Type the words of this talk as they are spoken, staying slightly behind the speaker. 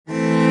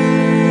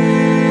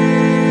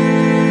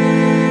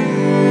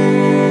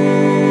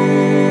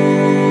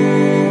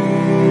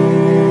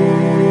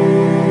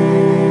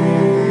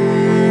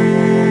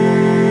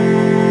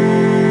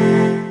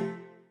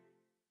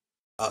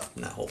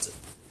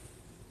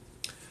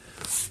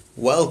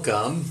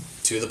Welcome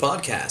to the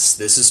podcast.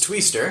 This is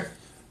Tweester.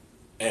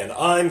 And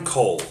I'm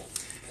Cole.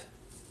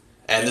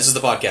 And this is the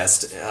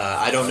podcast.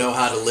 I don't know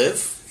how to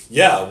live.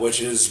 Yeah,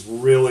 which is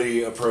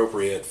really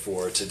appropriate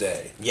for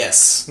today.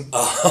 Yes.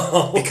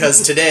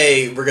 Because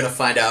today we're going to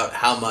find out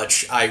how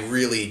much I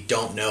really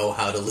don't know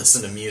how to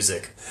listen to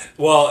music.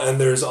 Well,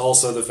 and there's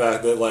also the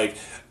fact that,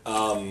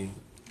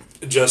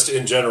 just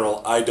in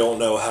general, I don't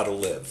know how to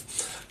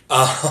live.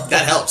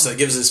 That helps. That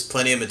gives us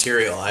plenty of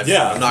material. I'm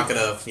not going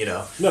to,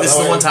 this is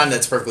the one time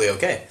that's perfectly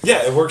okay.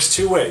 Yeah, it works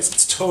two ways.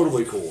 It's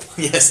totally cool.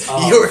 Yes,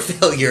 your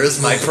failure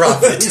is my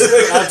profit.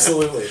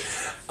 Absolutely.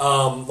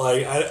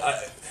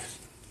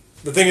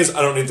 The thing is,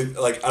 I don't need to,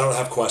 I don't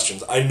have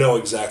questions. I know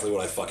exactly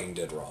what I fucking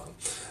did wrong.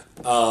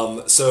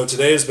 So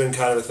today has been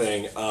kind of a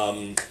thing.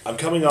 I'm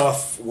coming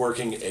off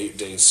working 8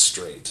 days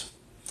straight.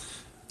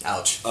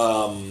 Ouch.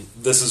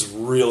 This is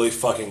really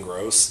fucking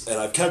gross, and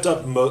I've kept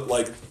up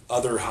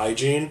other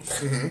hygiene,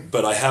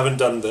 but I haven't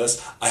done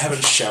this. I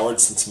haven't showered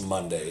since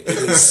Monday.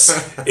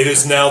 It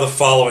is now the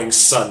following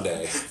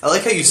Sunday. I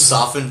like how you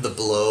softened the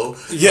blow.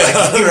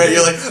 Yeah,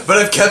 you're like, but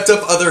I've kept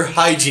up other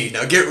hygiene.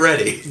 Now get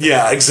ready.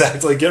 Yeah,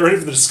 exactly. Get ready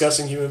for the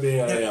disgusting human being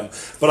I am.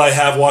 But I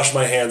have washed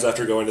my hands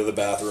after going to the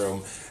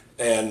bathroom,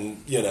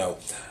 and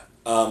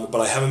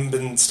but I haven't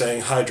been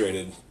staying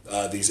hydrated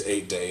these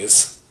 8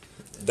 days.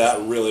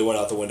 That really went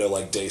out the window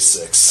day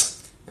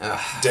 6.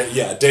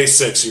 Day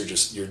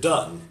 6, you're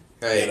done.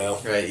 Right,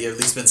 right. You at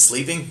least been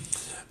sleeping?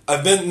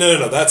 I've been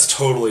no. That's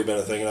totally been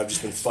a thing, and I've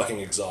just been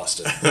fucking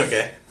exhausted.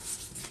 Okay.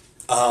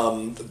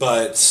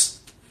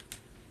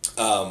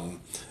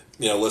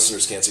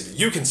 Listeners can't see, but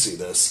you can see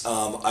this.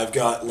 I've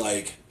got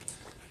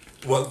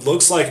what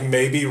looks like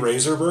maybe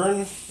razor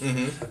burn,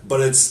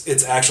 but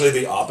it's actually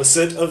the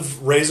opposite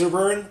of razor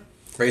burn.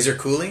 Razor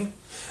cooling?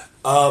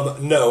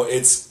 No,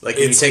 it's like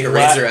when you take a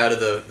razor out of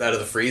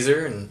the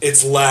freezer and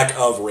it's lack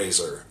of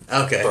razor.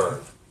 Okay.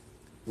 Burn.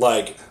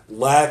 Lack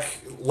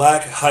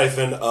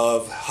hyphen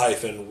of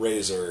hyphen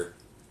razor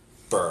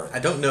burn. I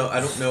don't know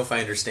if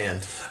I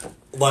understand.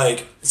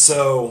 I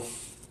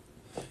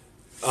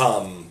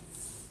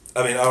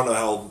don't know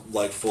how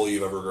full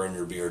you've ever grown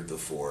your beard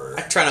before.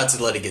 I try not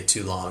to let it get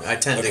too long. I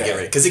tend to get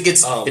rid because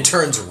it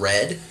turns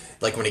red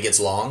when it gets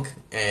long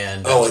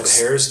and the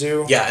hairs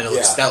do. Yeah, and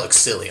that looks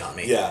silly on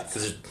me. Yeah,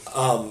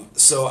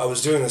 so I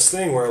was doing this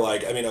thing where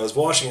I was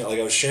washing it,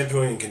 I was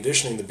shampooing and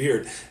conditioning the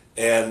beard,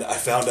 and I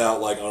found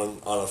out on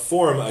a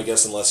forum, I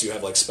guess unless you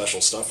have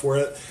special stuff for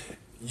it,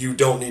 you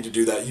don't need to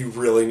do that. You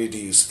really need to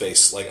use a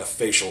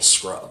facial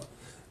scrub,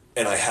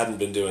 and I hadn't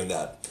been doing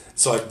that.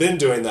 So I've been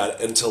doing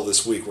that until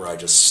this week, where I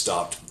just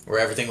stopped. Where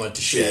everything went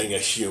to shit. Being a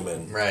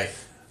human, right?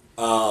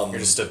 You're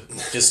just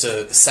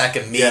a sack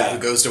of meat who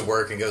goes to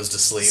work and goes to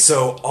sleep.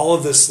 So all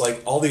of this,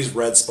 all these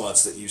red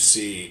spots that you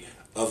see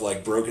of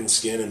broken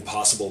skin and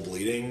possible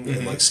bleeding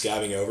and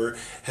scabbing over,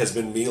 has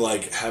been me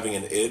having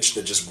an itch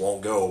that just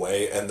won't go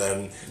away, and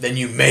then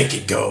you make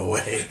it go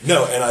away.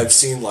 No, and I've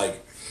seen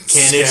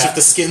can't itch if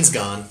the skin's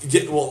gone.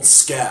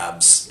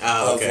 Scabs.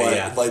 Oh, okay,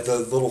 of the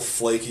little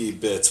flaky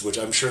bits, which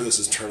I'm sure this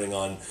is turning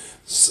on.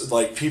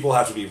 People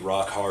have to be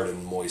rock hard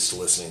and moist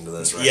listening to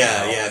this right now.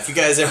 Yeah. If you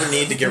guys ever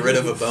need to get rid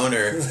of a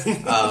boner,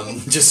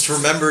 just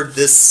remember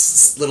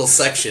this little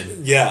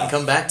section. Yeah. And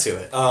come back to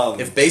it.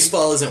 If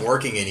baseball isn't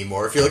working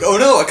anymore, if you're oh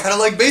no, I kind of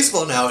like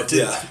baseball now.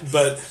 Yeah,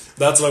 but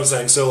that's what I'm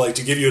saying. So,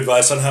 to give you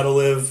advice on how to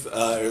live,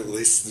 or at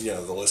least, the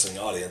listening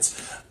audience,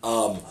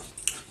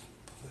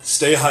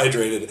 stay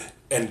hydrated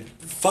and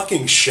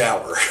fucking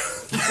shower.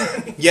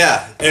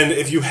 Yeah. And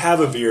if you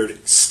have a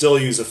beard, still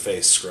use a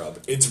face scrub.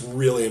 It's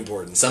really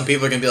important. Some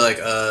people are going to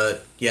be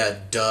yeah,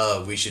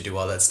 duh, we should do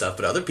all that stuff.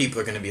 But other people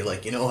are going to be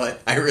you know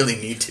what? I really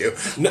need to.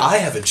 No. I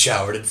haven't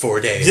showered in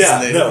 4 days.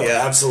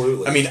 Yeah,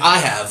 absolutely. I mean, I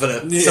have,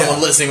 but someone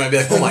listening might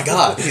be oh my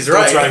god, he's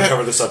right. Don't try and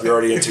cover this up. You're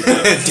already in too deep.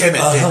 Damn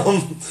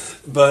it.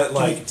 But,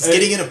 does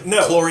getting in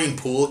a chlorine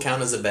pool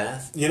count as a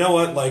bath? You know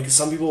what?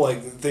 Some people,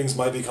 things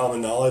might be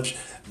common knowledge,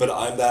 but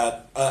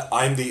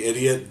I'm the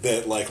idiot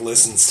that,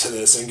 listens to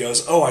this and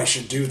goes, oh, I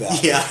should do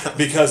that. Yeah.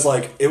 Because,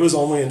 it was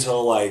only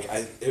until,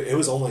 it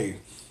was only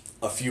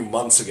a few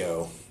months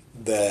ago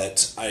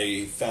that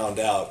I found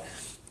out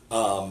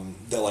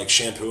that,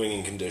 shampooing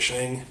and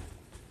conditioning,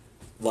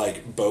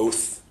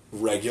 both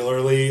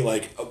regularly,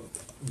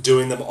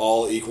 doing them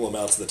all equal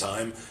amounts of the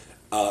time,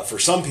 for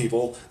some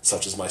people,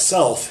 such as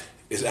myself,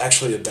 is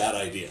actually a bad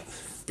idea.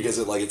 Because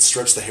it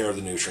strips the hair of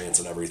the nutrients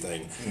and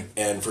everything.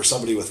 And for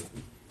somebody with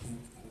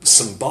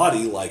some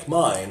body like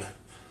mine,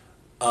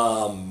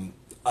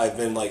 I've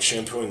been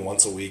shampooing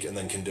once a week and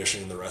then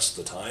conditioning the rest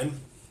of the time,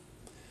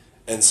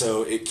 and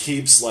so it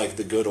keeps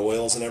the good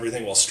oils and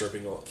everything while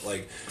stripping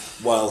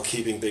while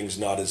keeping things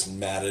not as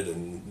matted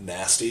and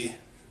nasty.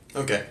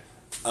 Okay.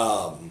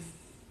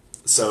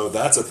 So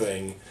that's a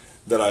thing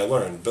that I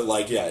learned, but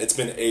it's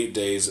been 8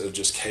 days of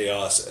just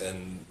chaos,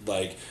 and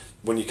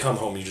when you come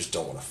home you just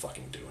don't want to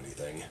fucking do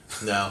anything.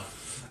 No.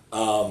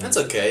 That's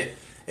okay.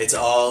 It's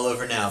all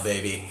over now,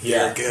 baby.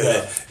 Yeah, You're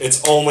good.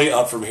 it's only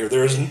up from here.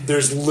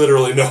 There's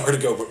literally nowhere to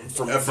go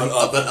from up and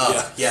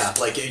up. Yeah,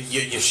 like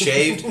you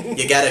shaved,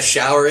 you got a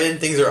shower in,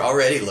 things are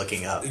already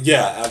looking up.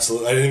 Yeah,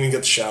 absolutely. I didn't even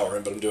get the shower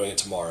in, but I'm doing it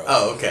tomorrow.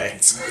 Oh, okay.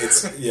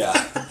 It's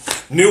yeah.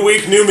 New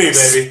week, new me,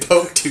 baby.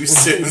 Spoke too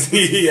soon.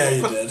 Yeah,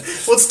 you did.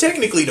 Well, it's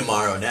technically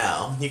tomorrow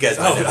now. You guys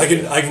might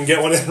know. I can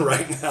get one in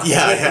right now.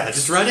 Yeah.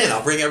 Just run in.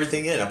 I'll bring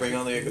everything in. I'll bring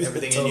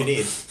everything in you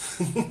need.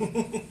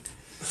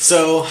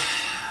 So,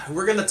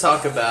 we're going to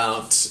talk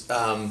about,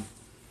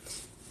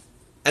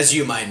 as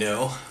you might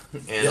know,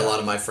 and a lot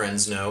of my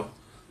friends know,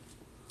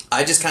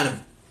 I just kind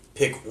of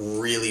pick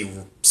really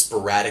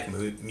sporadic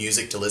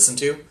music to listen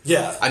to.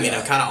 Yeah. I mean,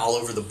 I'm kind of all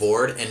over the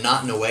board, and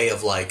not in a way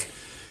of like,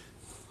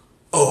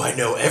 oh, I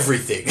know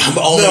everything. I'm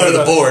all over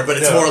the board, but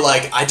it's more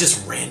like I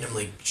just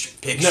randomly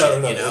pick shit,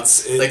 you know?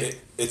 It's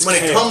when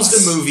chaos. it comes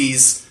to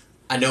movies,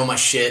 I know my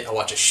shit. I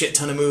watch a shit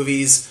ton of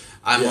movies.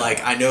 I'm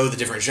like, I know the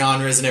different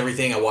genres and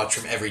everything. I watch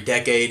from every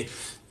decade.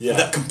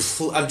 Yeah.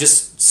 I'm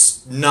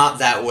just not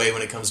that way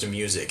when it comes to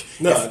music.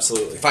 No,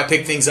 absolutely. If I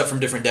pick things up from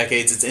different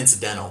decades, it's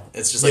incidental.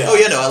 It's just like, oh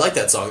yeah, no, I like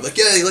that song. Like,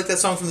 yeah, you like that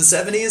song from the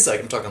 70s?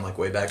 Like, I'm talking like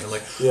way back. And I'm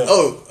like,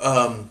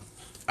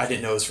 I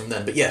didn't know it was from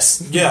then, but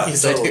yes. Yeah,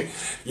 yes, totally. I do.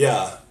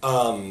 Yeah.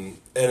 And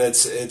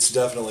it's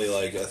definitely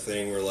like a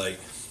thing where like,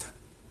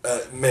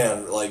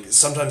 man, like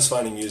sometimes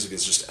finding music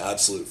is just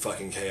absolute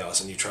fucking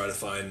chaos, and you try to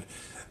find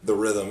the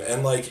rhythm,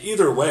 and like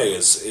either way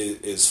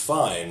is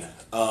fine.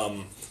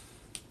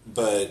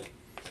 But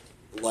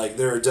like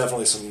there are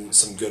definitely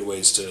some good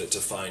ways to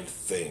find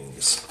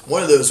things.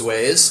 One of those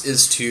ways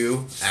is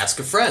to ask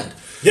a friend.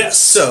 Yes.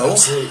 So,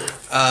 absolutely.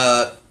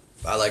 I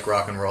like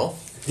rock and roll.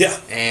 Yeah.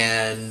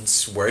 And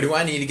where do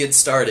I need to get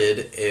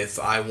started if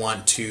I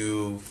want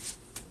to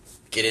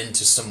get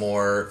into some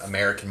more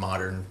American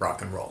modern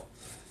rock and roll?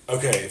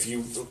 Okay,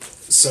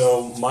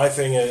 so my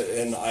thing,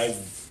 and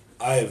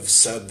I've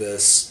said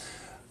this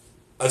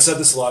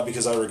a lot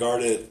because I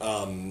regard it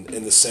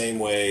in the same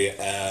way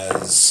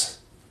as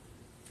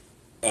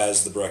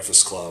The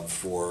Breakfast Club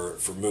for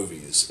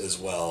movies as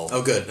well.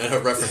 Oh, good. A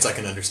reference I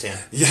can understand.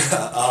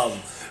 Yeah,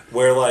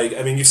 where like,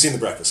 I mean, you've seen The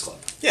Breakfast Club.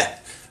 Yeah.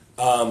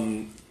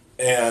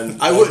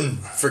 And I wouldn't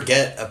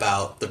forget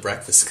about The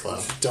Breakfast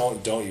Club.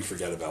 Don't you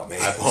forget about me.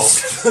 I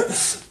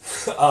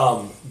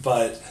won't.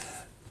 But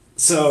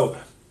so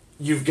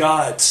you've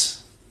got,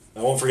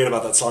 I won't forget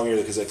about that song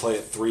either because I play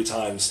it 3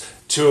 times,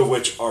 2 of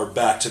which are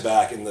back to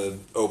back in the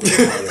opening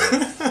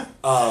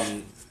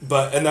title.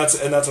 But that's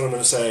what I'm going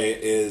to say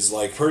is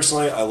like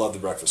personally, I love The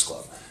Breakfast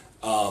Club.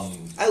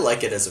 I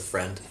like it as a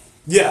friend.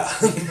 Yeah,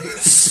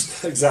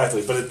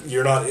 exactly. But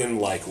you're not in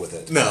like with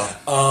it. No.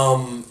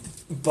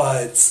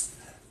 But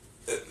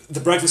The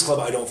Breakfast Club,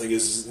 I don't think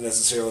is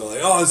necessarily like,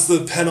 oh, it's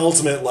the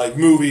penultimate like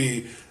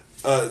movie,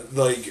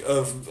 like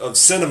of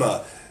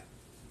cinema.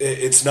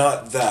 It's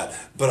not that,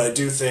 but I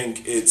do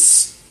think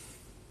it's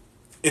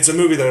a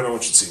movie that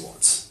everyone should see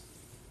once.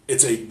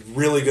 It's a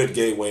really good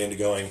gateway into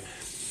going,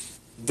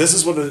 this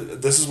is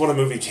what a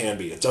movie can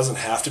be. It doesn't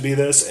have to be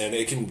this, and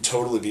it can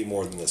totally be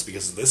more than this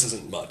because this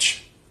isn't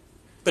much.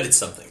 But it's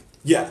something.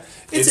 Yeah.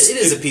 It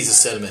is a piece of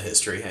cinema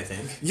history, I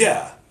think.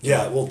 Yeah.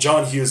 Yeah, well,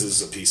 John Hughes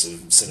is a piece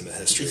of cinema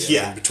history.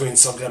 Yeah. I mean, between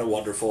Some Kind of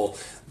Wonderful,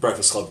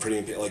 Breakfast Club,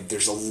 Pretty, like,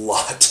 there's a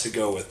lot to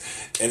go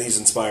with, and he's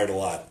inspired a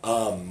lot.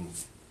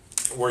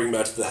 Working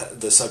back to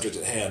the subject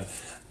at hand,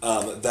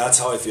 that's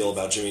how I feel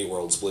about Jimmy Eat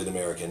World's Bleed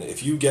American.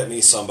 If you get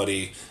me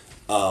somebody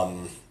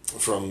from,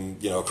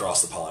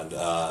 across the pond,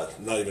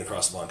 not even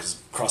across the pond, because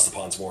across the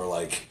pond's more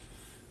like,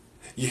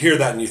 you hear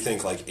that and you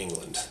think, like,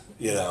 England,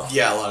 Yeah,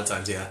 a lot of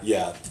times, yeah.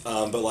 Yeah,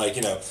 but, like,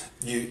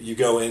 you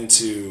go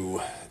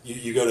into...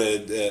 You go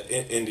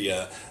to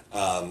India,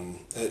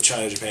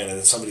 China, Japan,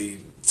 and somebody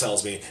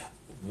tells me,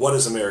 what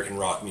is American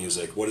rock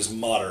music? What is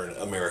modern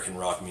American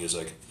rock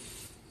music?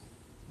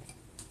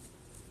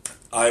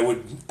 I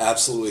would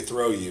absolutely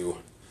throw you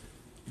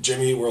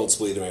Jimmy Eat World's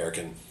Bleed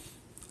American.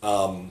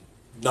 Not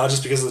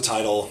just because of the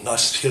title, not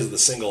just because of the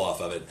single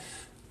off of it.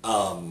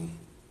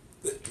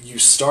 You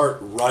start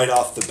right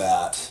off the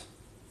bat,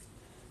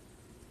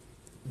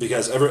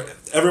 because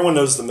everyone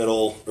knows the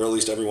middle, or at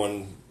least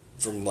everyone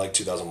from like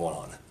 2001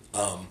 on.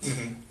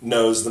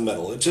 Knows the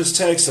middle. It just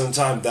takes some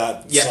time.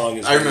 That song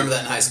is... I remember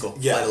that in high school.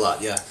 Yeah. Played a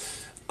lot, yeah.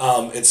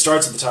 It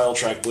starts with the title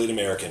track, Bleed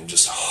American.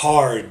 Just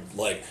hard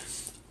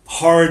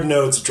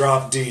notes,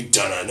 drop D,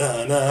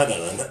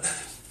 da-na-na-na-na-na.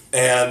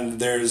 And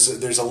there's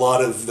a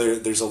lot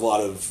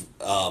of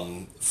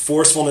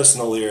forcefulness in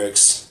the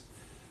lyrics.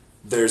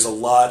 There's a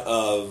lot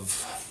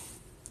of...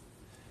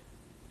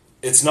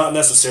 It's not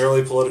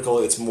necessarily political,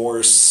 it's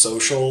more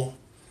social.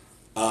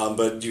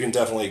 But you can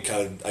definitely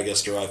kind of, I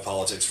guess, derive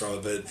politics from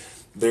it. But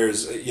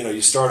there's,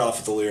 you start off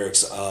with the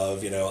lyrics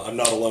of, I'm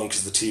not alone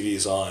because the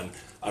TV's on.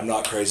 I'm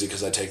not crazy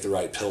because I take the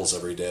right pills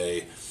every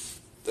day.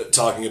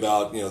 talking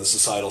about the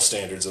societal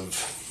standards of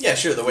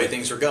the way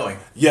things were going.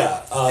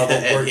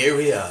 And here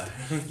we are.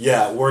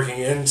 Working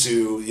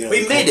into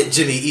we made it,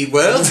 Jimmy Eat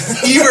World.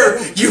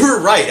 You were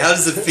right. How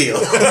does it feel?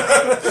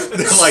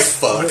 Like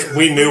fuck.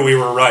 We knew we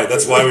were right.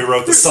 That's why we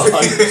wrote the song.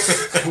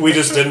 We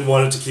just didn't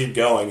want it to keep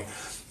going.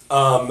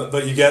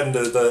 But you get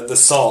into the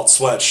salt,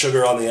 sweat,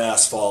 sugar on the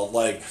asphalt,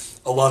 like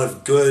a lot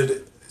of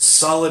good,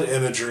 solid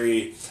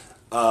imagery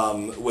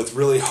with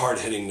really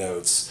hard-hitting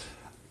notes.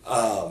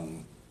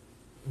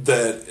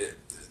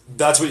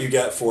 That's what you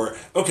get for,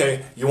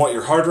 okay, you want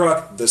your hard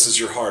rock, this is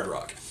your hard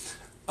rock.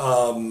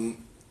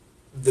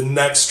 The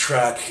next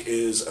track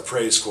is a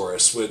praise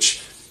chorus,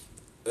 which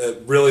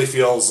really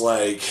feels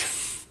like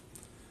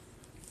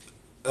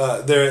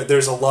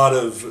there's a lot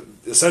of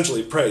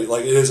essentially praise,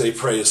 like it is a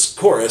praise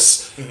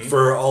chorus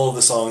for all of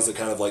the songs that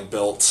kind of like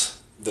built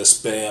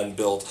this band,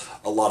 built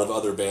a lot of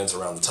other bands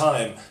around the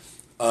time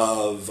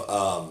of,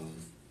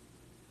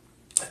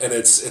 and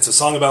it's a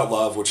song about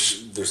love,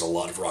 which there's a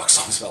lot of rock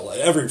songs about love.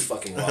 Every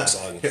fucking rock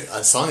song.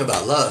 A song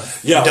about love.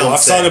 Yeah, a rock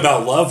song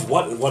about love.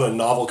 What a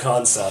novel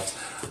concept.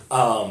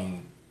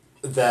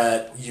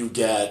 That you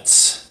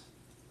get.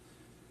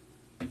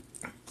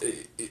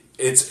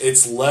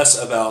 It's less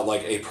about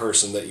like a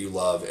person that you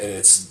love, and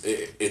it's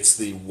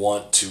the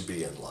want to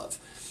be in love.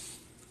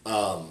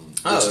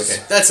 Okay.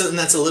 That's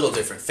a little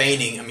different.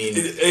 Feigning, I mean...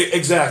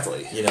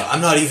 Exactly.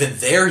 I'm not even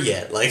there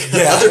yet. Like,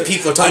 other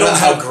people are talking about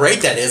how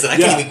great that is, and I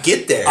can't even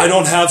get there. I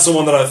don't have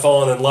someone that I've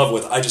fallen in love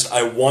with.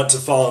 I want to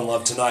fall in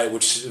love tonight,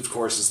 which, of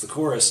course, is the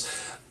chorus.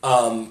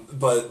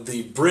 But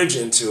the bridge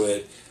into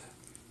it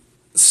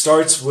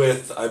starts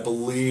with, I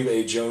believe,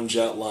 a Joan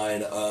Jett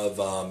line of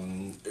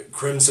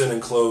Crimson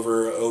and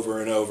Clover over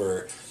and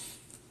over,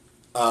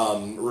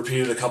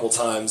 repeated a couple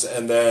times,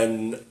 and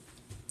then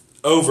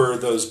over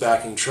those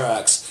backing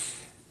tracks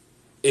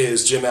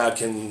is Jim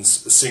Adkins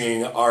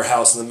singing Our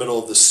House in the Middle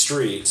of the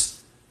Street,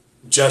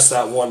 just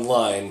that one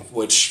line,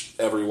 which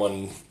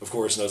everyone, of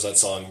course, knows that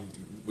song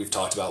we've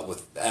talked about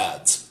with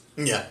ads.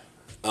 Yeah.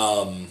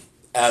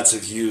 Ads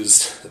have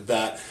used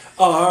that,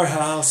 Our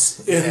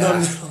House in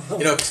the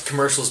Middle.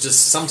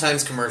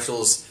 Sometimes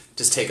commercials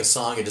just take a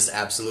song and just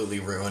absolutely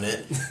ruin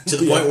it, to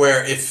the point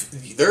where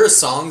if there are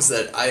songs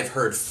that I've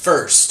heard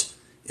first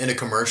in a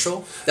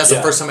commercial, that's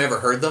the first time I ever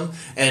heard them,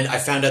 and I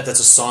found out that's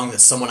a song that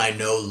someone I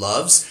know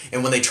loves,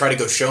 and when they try to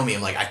go show me,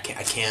 I'm like, I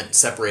can't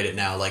separate it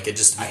now, like,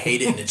 I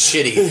hate it and it's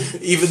shitty,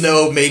 even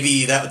though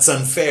maybe that's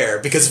unfair,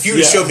 because if you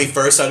would have showed me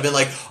first, I'd have been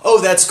like, oh,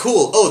 that's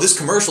cool, oh, this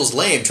commercial's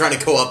lame, trying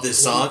to co-op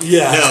this song,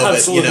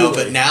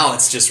 but now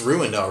it's just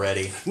ruined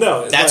already.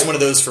 No, that's one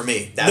of those for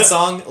me. That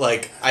song,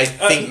 like, I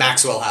think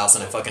Maxwell House,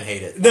 and I fucking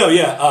hate it. No,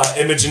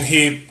 Imogen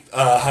Heap,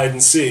 Hide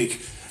and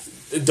Seek,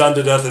 done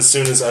to death as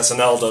soon as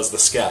SNL does the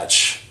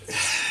sketch.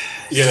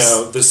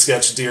 The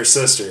sketch Dear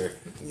Sister.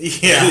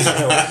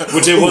 Yeah.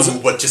 Which it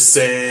wasn't... What you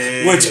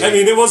say? Which, I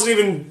mean, it wasn't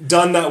even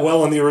done that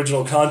well in the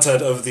original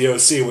content of the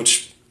OC,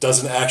 which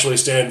doesn't actually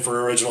stand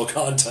for original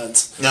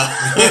content. No.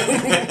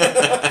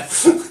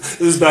 This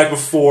is back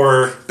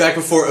before... Back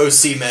before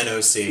OC meant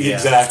OC. Yeah.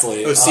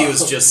 Exactly. OC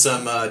was just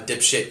some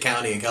dipshit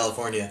county in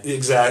California.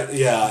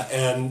 Exactly, yeah.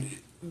 And...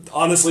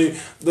 honestly,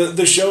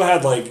 the show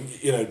had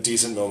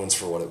decent moments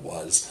for what it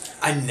was.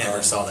 I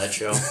never saw that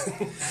show.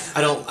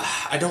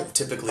 I don't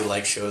typically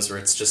like shows where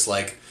it's just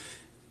like,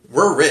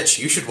 we're rich,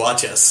 you should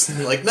watch us.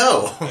 Like,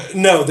 no.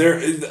 No,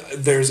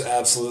 there's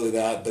absolutely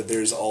that, but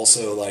there's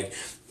also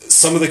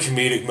some of the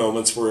comedic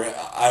moments where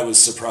I was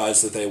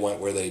surprised that they went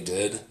where they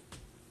did.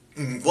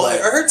 Well, I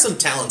heard some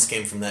talents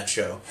came from that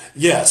show.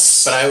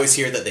 Yes. But I always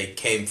hear that they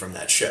came from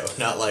that show,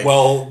 not like...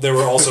 Well, there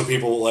were also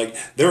people,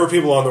 there were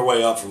people on their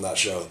way up from that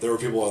show. There were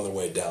people on their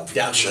way down from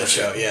that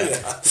show. Yeah.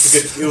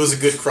 It was a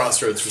good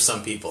crossroads for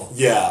some people.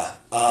 Yeah.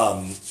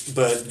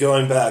 But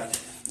going back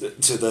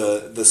to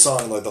the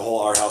song, the whole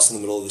Our House in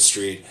the Middle of the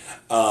Street,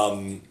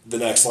 the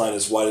next line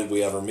is Why Did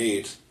We Ever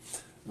Meet?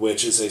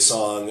 Which is a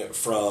song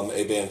from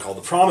a band called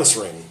The Promise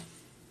Ring,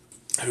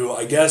 who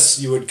I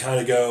guess you would kind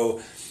of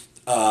go...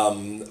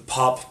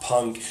 pop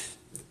punk,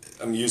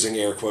 I'm using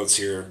air quotes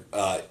here,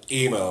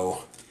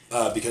 emo,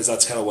 because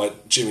that's kind of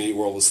what Jimmy Eat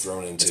World was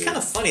thrown into. It's kind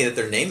of funny that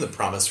they're named the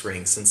Promise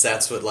Ring, since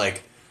that's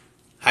what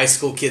high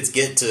school kids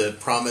get to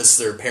promise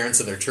their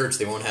parents in their church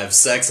they won't have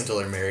sex until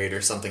they're married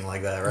or something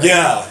like that, right?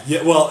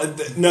 Yeah. Well,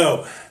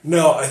 no.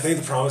 I think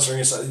the Promise Ring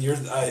is.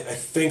 I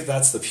think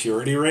that's the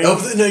Purity Ring.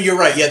 Oh no, you're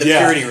right. Yeah, the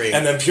Purity Ring.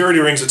 And then Purity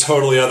Ring's a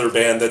totally other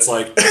band that's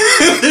like.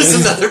 There's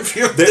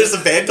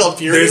a band called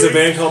Purity. There's a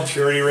band called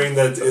Purity Ring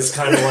that is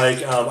kind of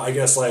I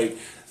guess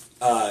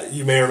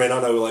you may or may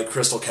not know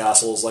Crystal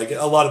Castles,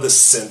 a lot of this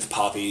synth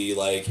poppy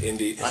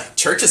indie.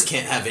 Churches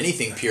can't have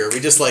anything pure. We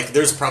just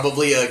there's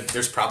probably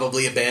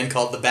a band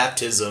called The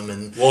Baptism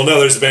and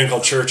there's a band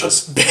called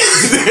Churches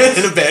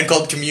and a band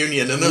called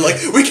Communion, and they're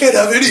like, we can't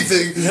have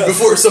anything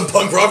before some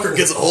punk rocker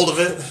gets a hold of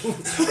it.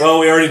 Well,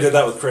 we already did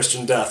that with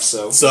Christian Death,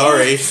 so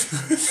sorry.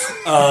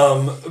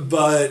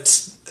 But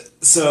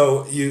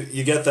so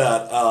you get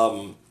that,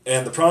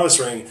 and the Promise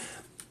Ring.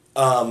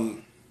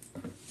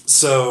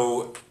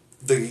 So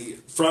the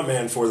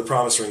frontman for The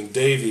Promise Ring,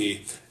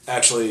 Davey,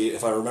 actually,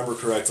 if I remember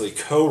correctly,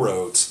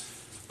 co-wrote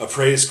a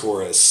praise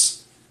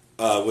chorus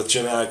with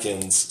Jim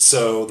Adkins.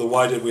 So the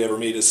Why Did We Ever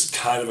Meet is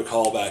kind of a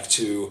callback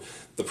to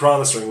The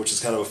Promise Ring, which is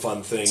kind of a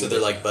fun thing. So they're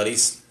like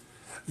buddies?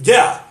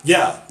 Yeah.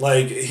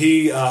 Like,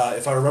 he,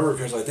 if I remember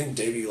correctly, I think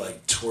Davey,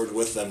 like, toured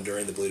with them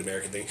during the Bleed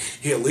American thing.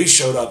 He at least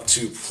showed up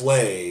to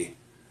play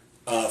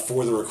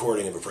for the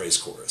recording of a praise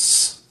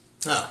chorus.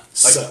 Oh.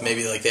 Like,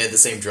 maybe, like, they had the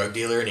same drug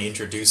dealer and he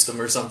introduced them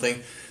or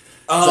something?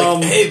 It's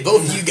like, hey,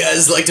 both of you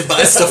guys like to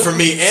buy stuff from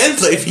me and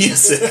play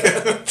music.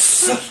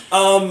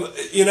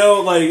 You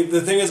know, like,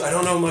 the thing is, I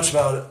don't know much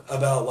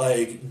about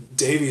like,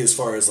 Davey as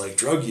far as, like,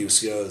 drug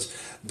use goes,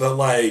 but,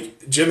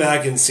 like, Jim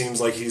Adkins seems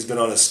like he's been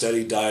on a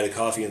steady diet of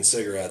coffee and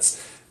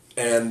cigarettes,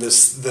 and the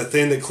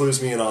thing that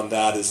clues me in on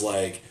that is,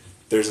 like,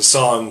 there's a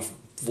song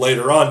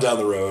later on down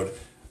the road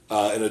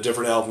in a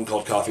different album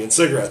called Coffee and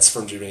Cigarettes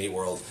from Jimmy Eat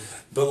World.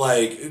 But,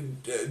 like,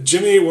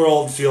 Jimmy Eat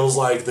World feels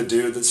like the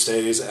dude that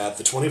stays at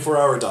the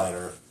 24-hour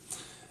diner.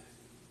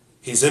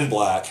 He's in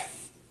black.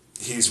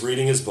 He's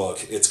reading his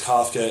book. It's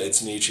Kafka,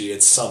 it's Nietzsche,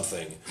 it's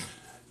something.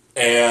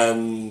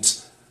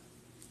 And,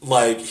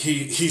 like,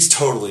 he's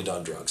totally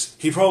done drugs.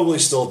 He probably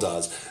still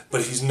does,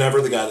 but he's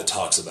never the guy that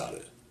talks about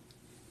it.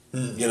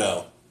 You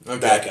know,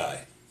 that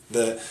guy.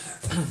 The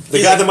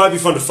guy that might be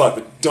fun to fuck,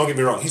 but don't get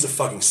me wrong, he's a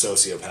fucking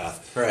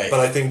sociopath. Right. But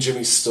I think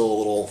Jimmy's still a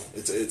little.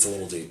 It's a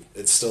little deep.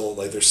 It's still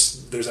like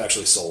there's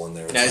actually soul in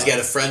there. Now he's got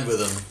a friend with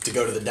him to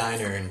go to the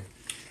diner, and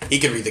he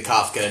can read the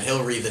Kafka, and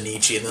he'll read the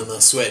Nietzsche, and then they'll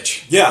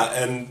switch. Yeah,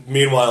 and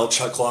meanwhile,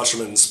 Chuck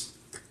Klosterman's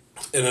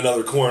in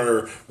another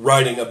corner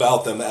writing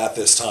about them at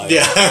this time.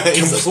 Yeah,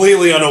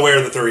 completely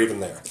unaware that they're even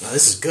there. Oh,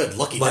 this is good.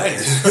 Lucky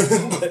diner.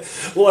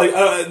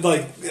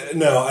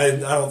 No, I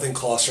don't think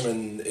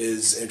Klosterman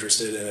is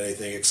interested in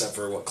anything except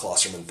for what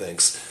Klosterman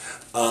thinks.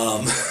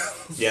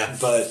 Yeah.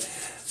 But,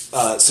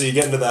 so you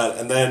get into that,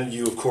 and then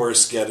you, of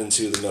course, get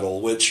into the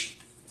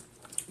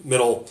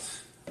middle,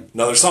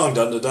 another song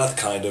done to death,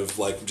 kind of,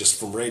 like, just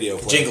from radio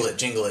play.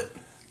 Jingle it.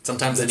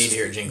 Sometimes I need to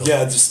hear a jingle.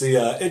 Yeah, just the,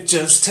 it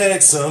just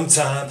takes some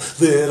time,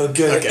 little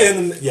girl.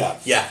 Okay. Yeah.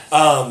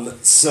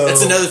 So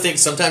that's another thing.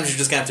 Sometimes you're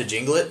just going to have to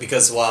jingle it,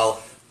 because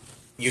while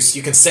you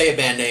can say a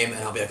band name,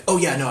 and I'll be like, oh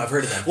yeah, no, I've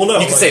heard of them. Well, no.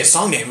 You can say a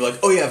song name, you're like,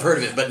 oh yeah, I've heard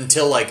of it, but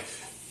until, like,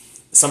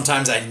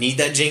 sometimes I need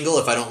that jingle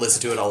if I don't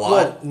listen to it a lot.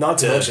 Well, not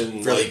to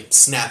mention, really like,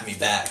 snap me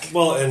back.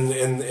 Well,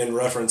 in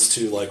reference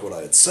to, like, what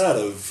I had said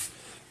of,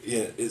 you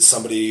know, it's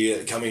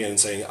somebody coming in and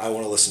saying, I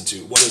want to listen to,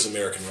 what is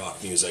American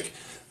rock music?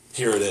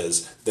 Here it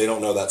is. They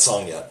don't know that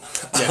song yet.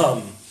 Yeah.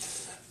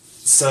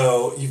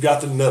 So you've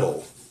got the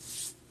middle,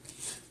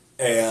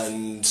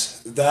 and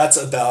that's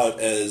about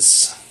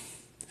as...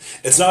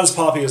 It's not as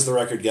poppy as the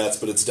record gets,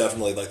 but it's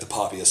definitely, like, the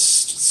poppiest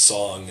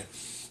song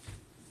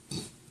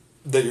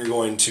that you're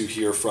going to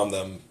hear from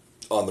them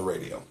on the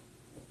radio.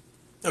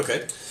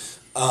 Okay.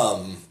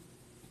 I'll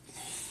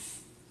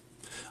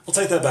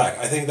take that back.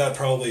 I think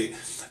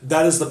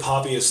that is the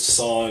poppiest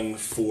song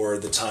for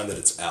the time that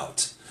it's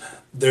out.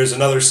 There's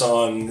another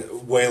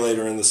song way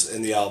later in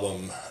the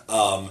album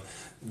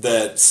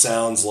that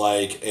sounds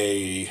like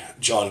a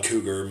John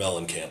Cougar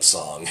Mellencamp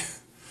song,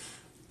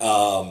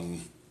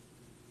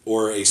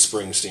 or a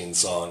Springsteen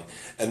song,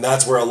 and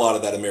that's where a lot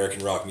of that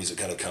American rock music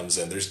kind of comes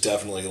in. There's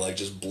definitely, like,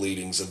 just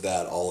bleedings of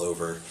that all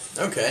over.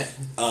 Okay.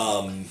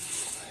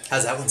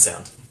 How's that one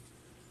sound?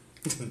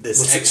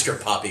 This extra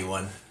poppy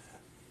one.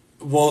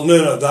 Well,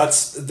 no,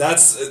 that's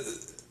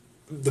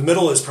the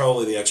middle is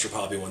probably the extra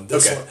poppy one.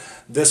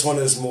 This one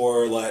is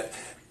more like,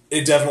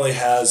 it definitely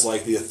has,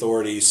 like, the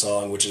Authority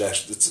song, which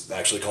it's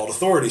actually called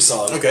Authority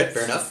Song. Okay,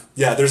 fair enough.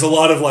 Yeah, there's a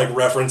lot of, like,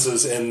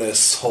 references in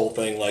this whole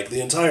thing. Like,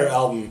 the entire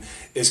album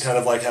is kind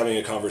of like having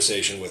a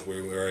conversation with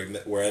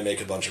where I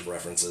make a bunch of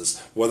references.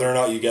 Whether or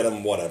not you get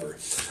them, whatever.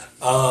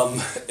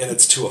 And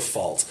it's to a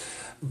fault.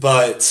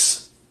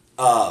 But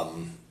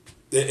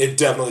it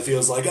definitely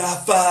feels like, I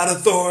fight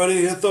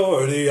authority,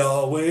 authority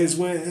always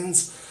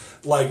wins.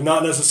 Like,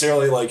 not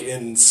necessarily, like,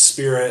 in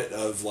spirit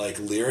of, like,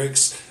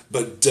 lyrics,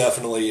 but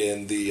definitely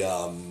in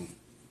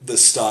the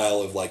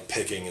style of, like,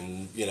 picking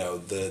and, you know,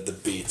 the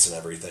beats and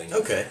everything.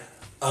 Okay.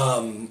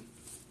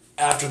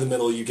 After the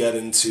middle, you get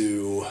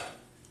into...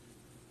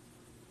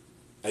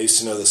 I used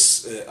to know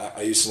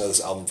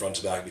this album front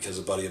to back because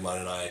a buddy of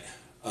mine and I,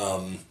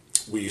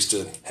 we used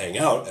to hang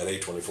out at a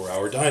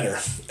 24-hour diner.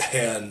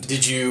 And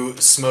did you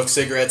smoke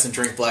cigarettes and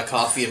drink black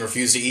coffee and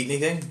refuse to eat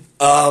anything?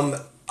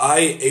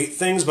 I ate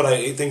things, but I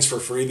ate things for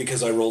free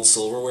because I rolled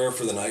silverware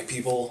for the night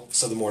people,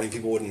 so the morning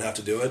people wouldn't have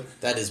to do it.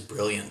 That is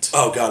brilliant.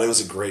 Oh, God, it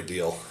was a great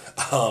deal.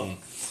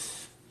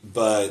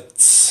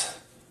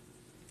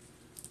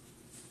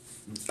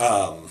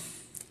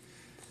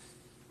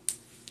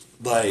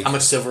 Like, how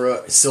much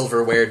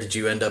silverware did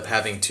you end up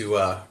having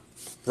to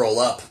roll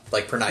up,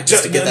 like, per night,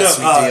 just to get that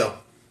sweet deal?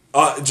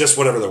 Just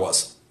whatever there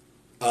was.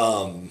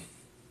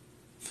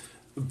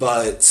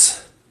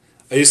 But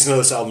I used to know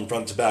this album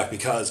front to back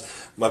because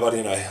my buddy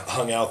and I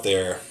hung out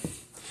there,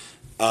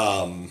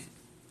 and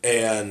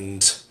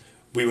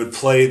we would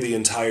play the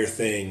entire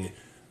thing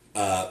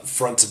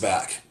front to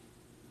back.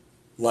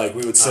 Like,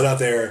 we would sit out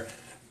there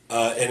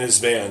in his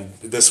van.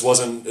 This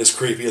wasn't as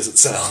creepy as it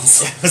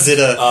sounds. Was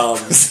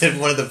it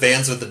one of the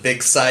vans with the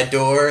big side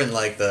door and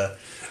like the...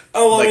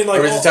 Oh, well, like, I mean,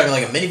 like... Or is it talking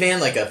like a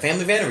minivan, like a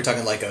family van, or are we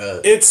talking like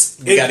a...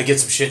 We gotta get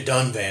some shit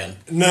done van?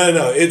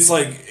 No, it's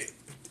like...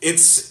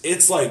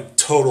 It's like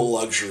total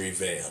luxury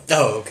van.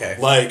 Oh, okay.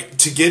 Like,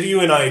 to give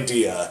you an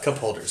idea... Cup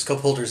holders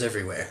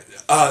everywhere.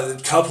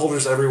 Cup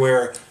holders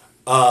everywhere.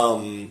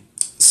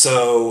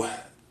 So,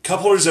 cup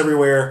holders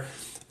everywhere,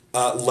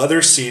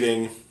 leather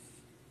seating,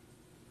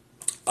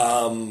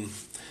 the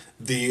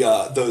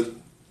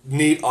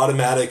neat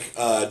automatic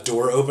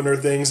door opener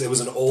things. It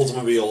was an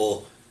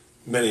Oldsmobile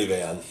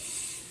minivan.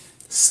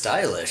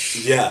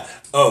 Stylish. Yeah.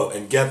 Oh,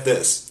 and get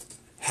this.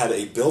 Had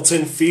a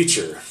built-in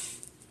feature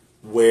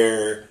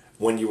where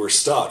when you were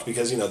stopped,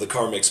 because, the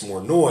car makes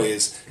more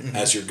noise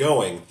as you're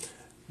going,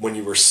 when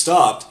you were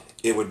stopped,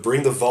 it would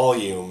bring the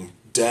volume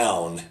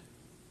down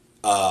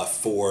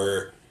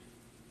for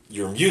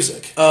your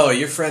music. Oh,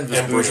 your friend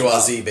was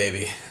bourgeoisie,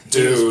 baby.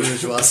 Dude.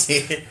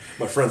 Bourgeoisie.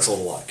 My friend sold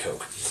a lot of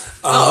coke.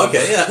 Oh,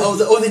 okay, yeah.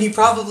 Then he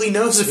probably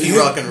knows a few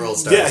rock and roll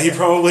stars. Yeah, he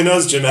probably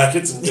knows Jim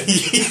Atkins. And yeah,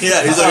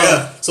 he's like,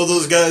 yeah, so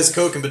those guys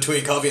coke in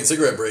between coffee and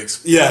cigarette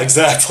breaks. Yeah,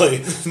 exactly.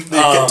 They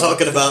kept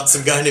talking about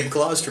some guy named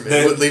Klosterman.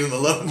 They wouldn't leave him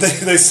alone.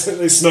 They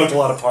smoked a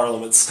lot of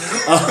Parliaments.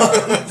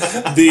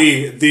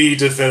 The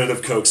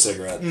definitive Coke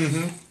cigarette.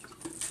 Mm-hmm.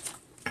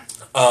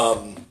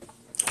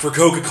 For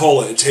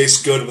Coca-Cola, it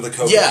tastes good with a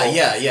Coca-Cola.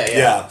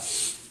 Yeah.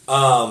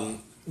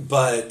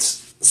 But,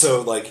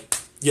 so, like,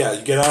 yeah,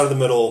 you get out of the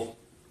middle,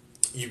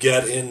 you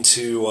get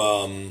into,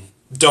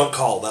 Don't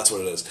Call, that's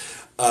what it is.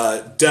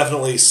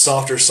 Definitely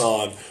softer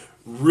song,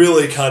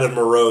 really kind of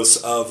morose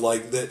of,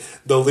 like, the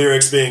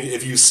lyrics being,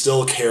 if you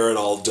still care at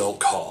all, don't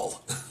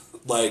call.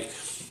 Like,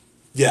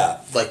 yeah.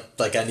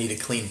 Like I need a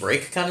clean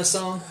break kind of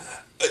song?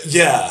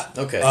 Yeah.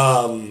 Okay.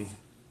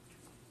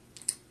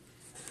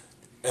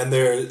 And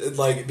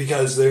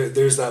because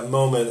there's that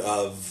moment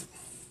of,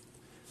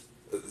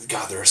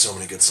 God, there are so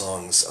many good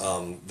songs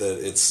that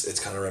it's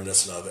kind of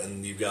reminiscent of,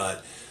 and you've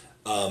got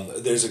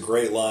there's a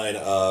great line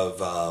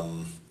of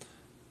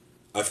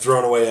I've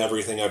thrown away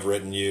everything I've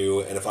written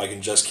you, and if I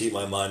can just keep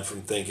my mind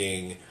from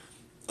thinking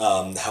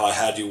how I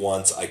had you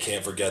once, I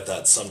can't forget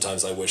that.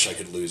 Sometimes I wish I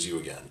could lose you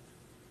again.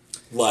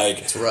 Like,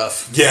 it's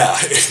rough. Yeah,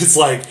 it's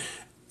like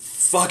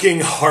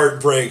fucking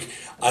heartbreak.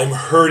 I'm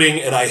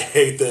hurting and I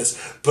hate this,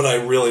 but I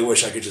really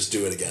wish I could just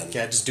do it again.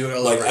 Yeah, just do it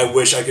all over. I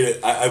wish I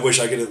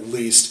could at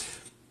least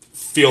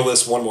feel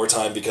this one more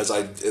time because I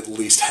at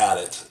least had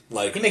it.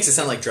 Like, he makes it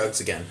sound like drugs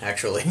again,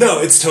 actually.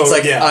 No, it's totally...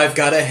 It's like, I've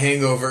got a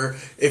hangover.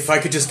 If I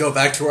could just go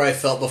back to where I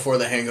felt before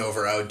the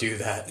hangover, I would do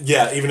that.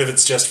 Yeah, even if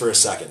it's just for a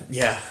second.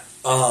 Yeah.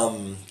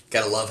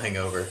 Gotta love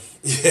Hangover.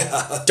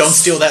 Yeah. Don't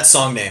steal that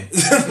song name.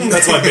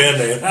 That's my band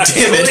name.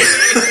 Damn it.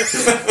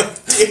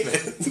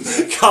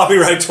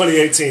 Copyright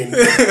 2018.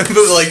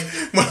 But like,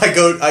 when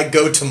I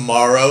go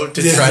tomorrow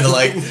to try to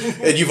like,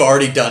 and you've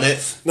already done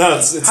it. No,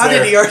 it's How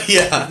there. did he already?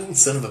 Yeah,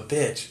 son of a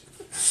bitch.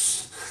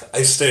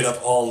 I stayed up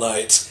all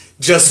night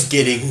just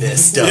getting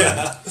this done.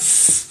 Yeah.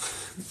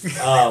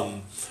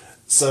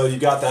 So you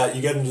got that.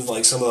 You get into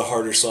like some of the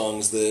harder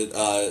songs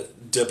that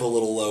dip a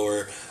little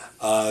lower.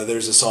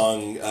 There's a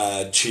song,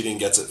 Cheating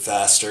Gets It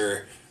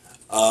Faster.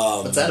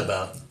 What's that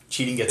about?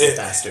 Cheating gets it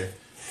faster.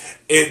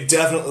 It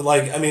definitely,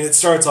 like, I mean, it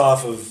starts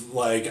off of,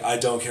 like, I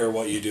don't care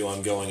what you do,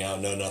 I'm going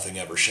out, no, nothing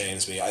ever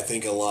shames me. I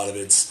think a lot of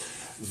it's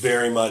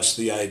very much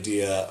the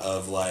idea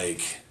of,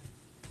 like,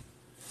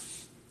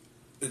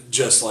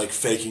 just, like,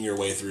 faking your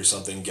way through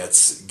something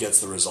gets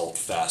the result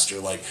faster.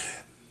 Like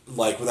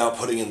without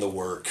putting in the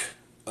work,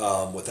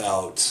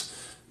 without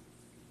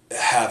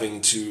having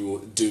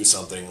to do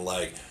something,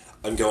 like,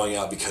 I'm going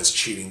out because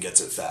cheating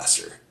gets it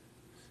faster.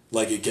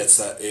 Like, it gets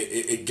that,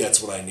 it gets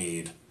what I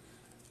need.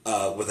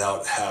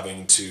 Without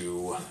having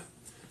to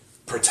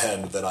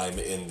pretend that I'm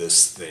in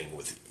this thing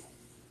with you.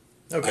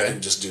 Okay. I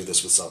can just do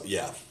this with some,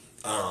 yeah.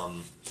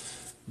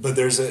 But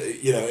there's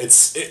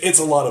it's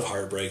a lot of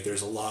heartbreak.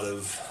 There's a lot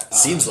of...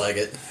 Seems like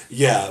it.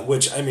 Yeah,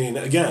 which, I mean,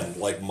 again,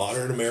 like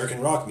modern American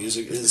rock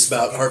music is... It's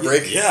about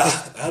heartbreak? Yeah,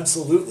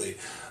 absolutely.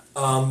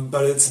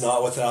 But it's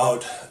not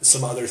without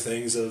some other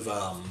things of...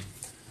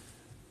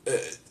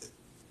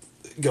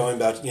 going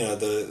back,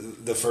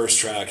 the first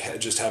track,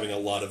 just having a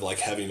lot of like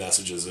heavy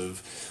messages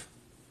of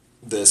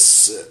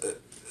this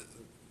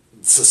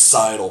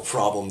societal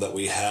problem that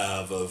we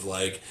have of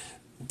like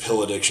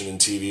pill addiction and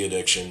TV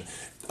addiction.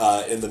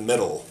 In the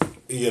middle,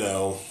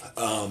 a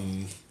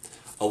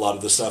lot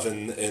of the stuff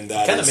in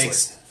that kind of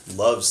makes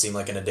love seem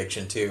like an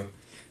addiction too.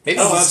 Maybe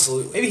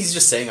absolutely. Maybe he's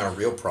just saying our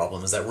real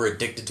problem is that we're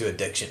addicted to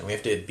addiction. We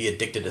have to be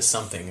addicted to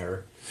something,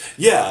 or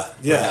yeah.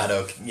 We're not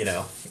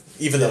okay,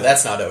 Even though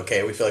that's not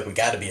okay, we feel like we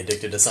got to be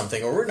addicted to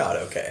something, or we're not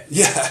okay.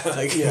 Yeah,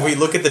 like we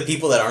look at the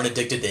people that aren't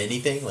addicted to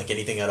anything, like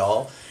anything at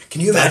all.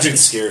 Can you imagine? That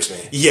scares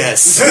me.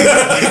 Yes.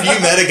 If you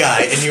met a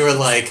guy and you were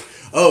like,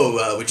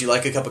 oh, would you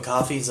like a cup of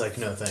coffee? He's like,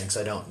 no, thanks,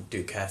 I don't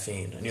do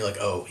caffeine. And you're like,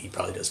 oh, he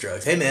probably does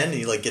drugs. Hey, man, and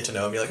you like get to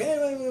know him. You're like,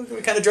 hey,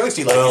 what kind of drugs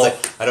do you like? He's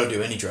like, I don't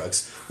do any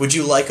drugs. Would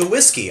you like a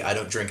whiskey? I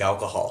don't drink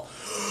alcohol.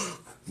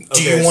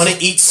 Do you want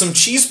to eat some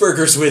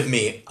cheeseburgers with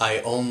me? I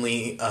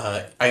only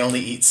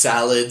eat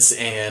salads,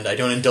 and I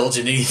don't indulge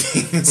in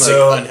anything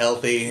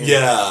unhealthy.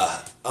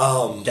 Yeah.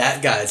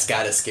 That guy's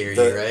got to scare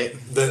you,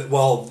 right?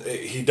 Well,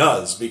 he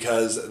does,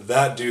 because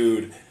that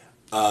dude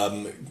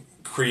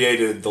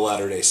created the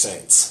Latter-day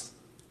Saints.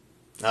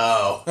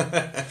 Oh.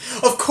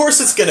 Of course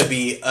it's going to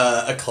be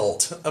a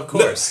cult. Of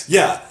course. No,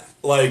 yeah.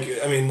 Like,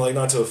 I mean, like,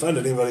 not to offend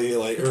anybody,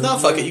 like... No,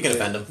 fuck it, you can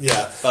offend them.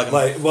 Yeah. Fuck them.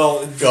 Like,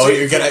 well...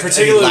 You're gonna...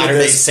 Particularly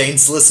Latter-day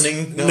Saints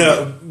listening?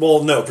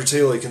 No,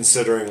 particularly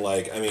considering,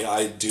 like, I mean,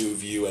 I do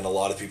view, and a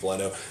lot of people I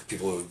know,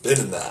 people who have been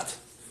in that,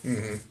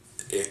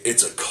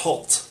 it's a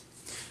cult.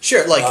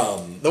 Sure, like,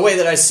 the way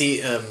that I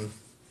see...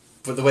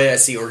 the way I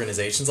see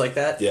organizations like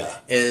that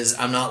is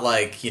I'm not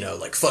like,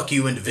 like, fuck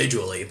you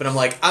individually, but I'm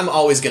like, I'm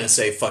always going to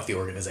say fuck the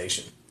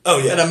organization. Oh,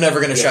 yeah. And I'm never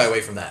going to shy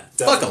away from that.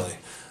 Definitely. Fuck them.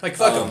 Like,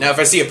 fuck them. Now, if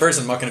I see a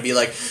person, I'm not going to be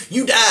like,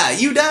 you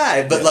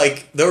die. But,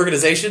 like, the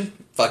organization,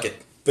 fuck it.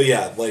 But,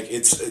 yeah, like,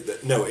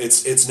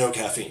 it's no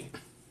caffeine.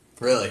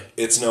 Really?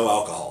 It's no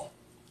alcohol.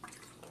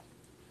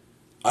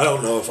 I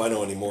don't know if I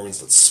know any Mormons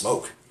that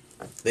smoke.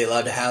 They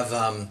allowed to have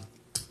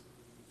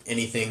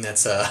anything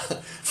that's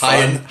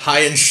high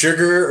in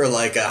sugar, or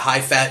like a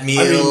high fat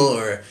meal,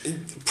 or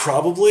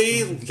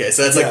probably. Okay,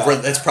 so that's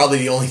like that's probably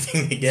the only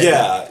thing they get.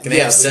 Yeah, can they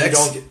have sex?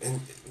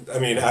 I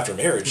mean, after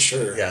marriage,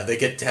 sure. Yeah, they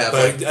get to have.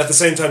 But at the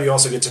same time, you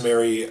also get to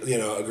marry,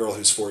 a girl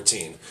who's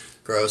 14.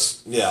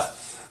 Gross. Yeah.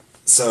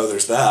 So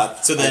there's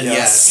that. So then,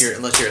 unless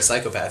you're a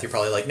psychopath, you're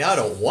probably like, no, I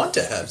don't want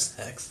to have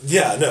sex.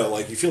 Yeah, no,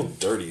 like you feel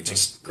dirty.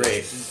 Just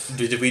great.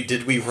 Did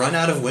we run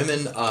out of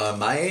women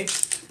my age?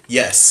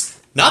 Yes.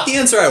 Not the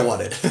answer I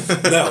wanted.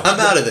 No. I'm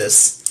out of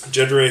this.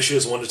 Gender ratio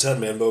is 1 to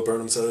 10. Bo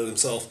Burnham said it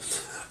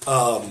himself.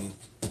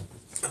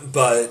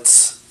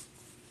 But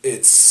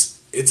it's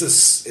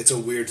a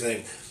weird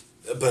thing.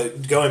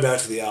 But going back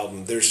to the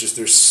album, there's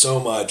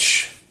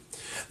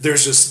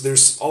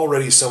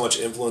already so much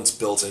influence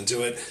built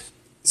into it,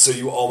 so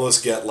you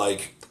almost get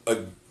like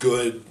a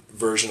good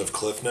version of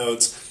Cliff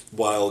Notes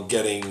while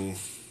getting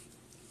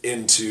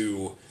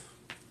into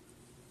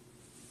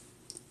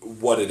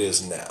what it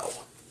is now.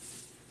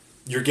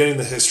 You're getting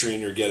the history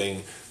and you're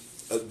getting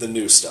the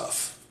new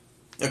stuff.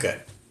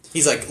 Okay.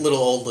 He's like little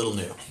old, little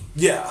new.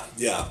 Yeah,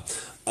 yeah.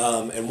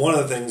 And one of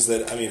the things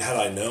that, I mean, had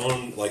I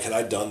known, like, had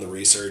I done the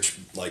research,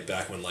 like,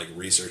 back when, like,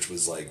 research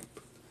was, like,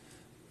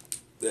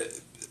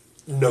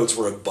 notes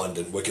were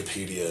abundant,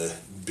 Wikipedia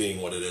being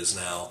what it is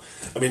now.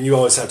 I mean, you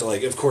always have to,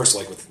 like, of course,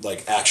 like, with,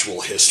 like, actual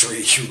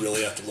history, you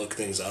really have to look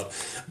things up.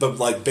 But,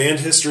 like, band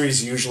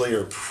histories usually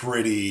are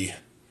pretty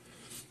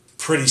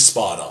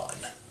spot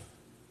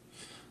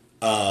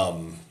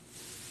on.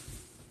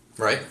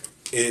 Right.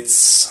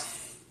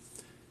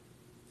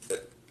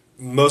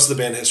 Most of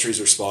the band histories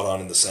are spot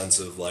on in the sense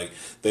of, like,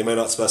 they may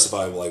not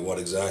specify, like, what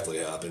exactly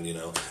happened,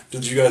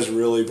 Did you guys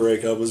really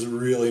break up? Was it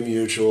really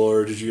mutual?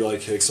 Or did you, like,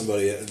 kick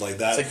somebody like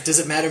that? It's like, does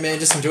it matter, man?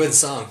 Just enjoy the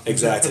song.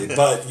 Exactly.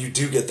 But you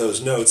do get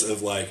those notes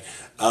of, like,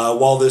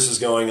 while this is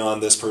going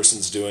on, this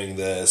person's doing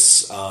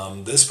this.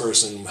 This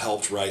person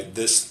helped write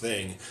this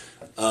thing.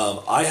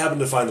 I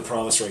happened to find the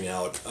Promise Ring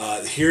out.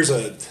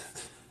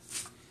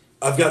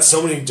 I've got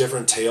so many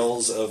different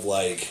tales of,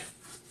 like,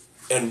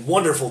 and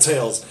wonderful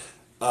tales,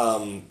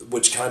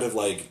 which kind of,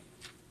 like,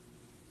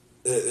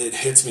 it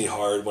hits me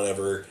hard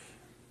whenever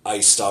I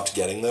stopped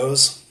getting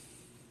those,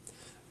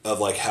 of,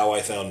 like, how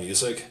I found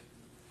music.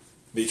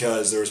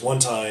 Because there was one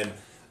time,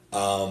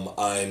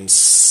 I'm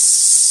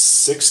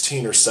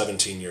 16 or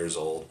 17 years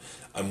old,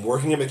 I'm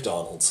working at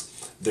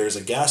McDonald's, there's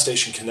a gas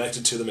station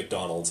connected to the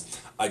McDonald's,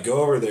 I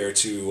go over there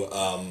to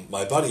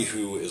my buddy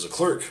who is a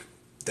clerk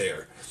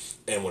there,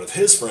 and one of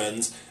his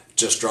friends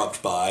just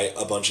dropped by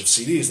a bunch of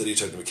CDs that he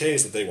took to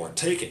McKay's that they weren't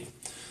taking.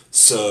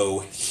 So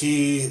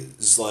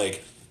he's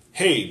like,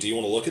 hey, do you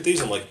want to look at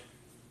these? I'm like,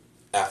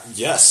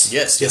 yes.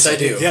 Yes, I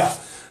do. Yeah.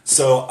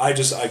 So I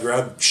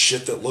grab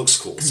shit that looks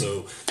cool.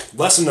 So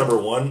lesson number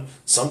 1,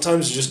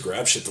 sometimes you just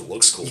grab shit that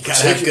looks cool. You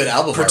gotta have good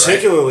album art,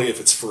 particularly if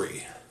it's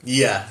free.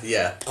 Yeah.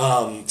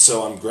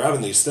 So I'm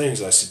grabbing these things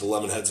and I see the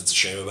Lemonheads, It's a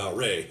Shame About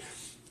Ray.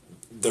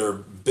 Their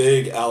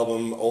big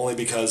album only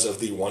because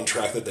of the one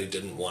track that they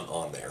didn't want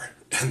on there.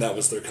 And that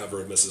was their cover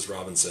of Mrs.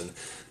 Robinson.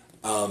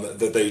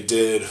 That they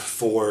did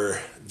for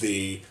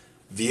the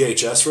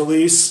VHS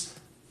release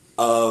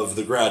of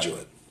The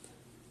Graduate.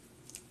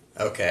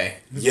 Okay.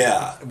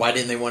 Yeah. Why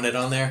didn't they want it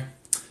on there?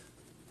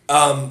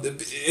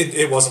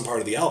 It wasn't part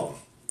of the album.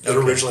 It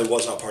originally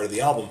was not part of the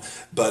album,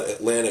 but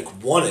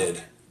Atlantic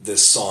wanted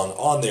this song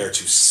on there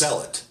to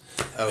sell it.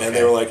 Okay. And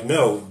they were like,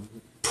 no,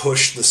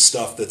 push the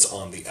stuff that's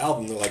on the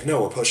album. They're like,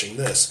 no, we're pushing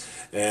this.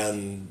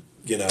 And,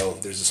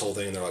 there's this whole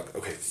thing, and they're like,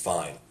 okay,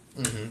 fine.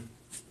 Mm-hmm.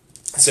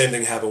 Same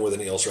thing happened with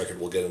an Eels record.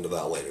 We'll get into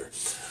that later.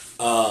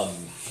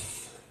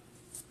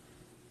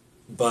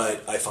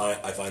 But I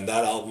find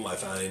that album. I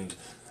find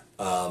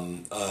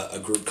a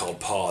group called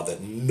Paw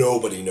that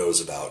nobody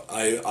knows about.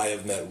 I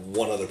have met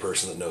one other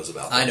person that knows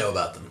about them. I know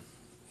about them.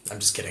 I'm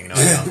just kidding. No,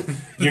 I don't.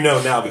 You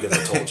know now because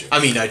I told you. I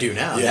mean, I do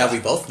now. Yeah. Now we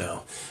both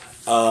know.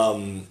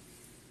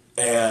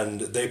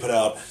 And they put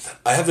out...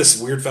 I have this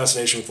weird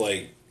fascination with,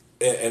 like...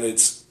 And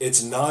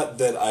it's not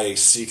that I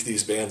seek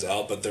these bands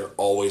out, but they're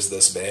always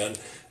this band.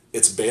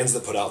 It's bands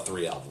that put out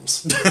 3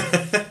 albums. Do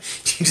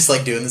you just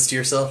like doing this to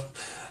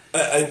yourself?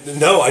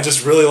 No, I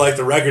just really like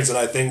the records, and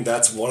I think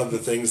that's one of the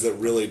things that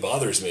really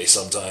bothers me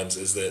sometimes,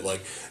 is that,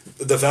 like,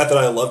 the fact that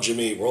I love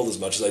Jimmy Eat World as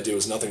much as I do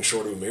is nothing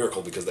short of a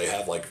miracle, because they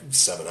have, like,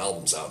 7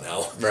 albums out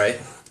now. Right.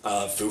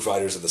 Foo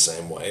Fighters are the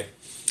same way.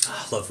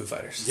 I love Foo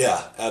Fighters.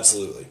 Yeah,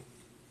 absolutely.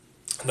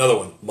 Another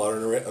one,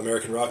 modern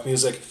American rock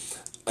music.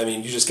 I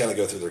mean, you just kind of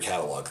go through their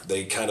catalog.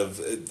 They kind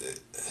of...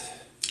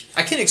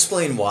 I can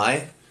explain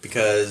why,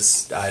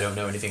 because I don't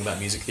know anything about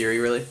music theory,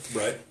 really.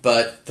 Right.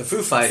 But the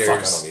Foo Fighters... Fuck,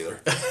 I don't either.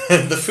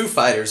 The Foo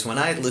Fighters, when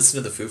I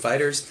listen to the Foo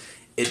Fighters,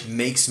 it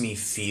makes me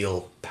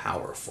feel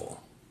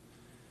powerful.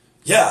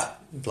 Yeah.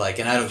 Like,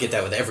 and I don't get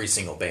that with every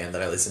single band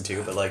that I listen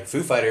to, but, like,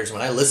 Foo Fighters,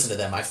 when I listen to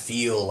them, I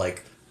feel,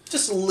 like,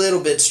 just a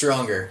little bit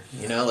stronger,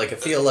 you know? Like, I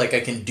feel like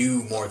I can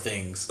do more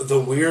things. The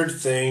weird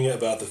thing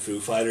about the Foo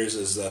Fighters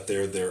is that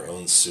they're their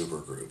own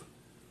supergroup.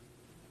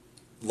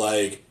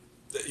 Like,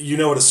 you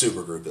know what a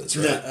supergroup is,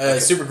 right? No,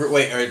 supergroup,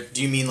 wait, or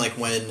do you mean, like,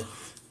 when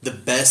the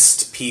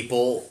best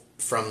people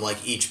from,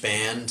 like, each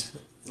band...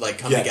 like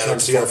come together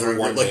for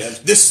one band.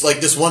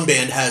 This one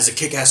band has a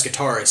kick-ass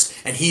guitarist,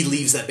 and he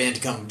leaves that band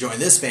to come join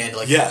this band.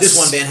 Like this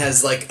one band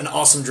has like an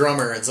awesome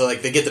drummer, and so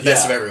like they get the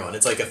best of everyone.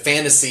 It's like a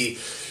fantasy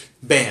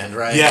band,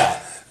 right? Yeah,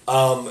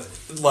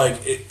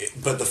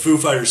 but the Foo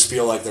Fighters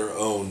feel like their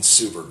own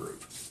supergroup.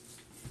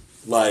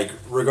 Like,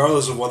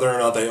 regardless of whether or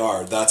not they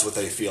are, that's what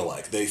they feel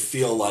like. They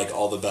feel like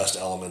all the best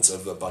elements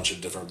of a bunch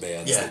of different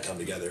bands that come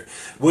together.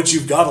 Which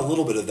you've got a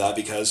little bit of that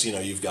because, you know,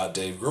 you've got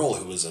Dave Grohl,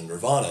 who was in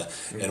Nirvana,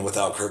 and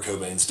without Kurt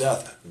Cobain's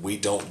death, we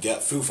don't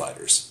get Foo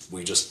Fighters.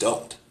 We just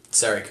don't.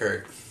 Sorry,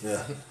 Kurt.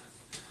 Yeah.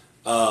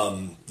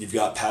 You've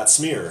got Pat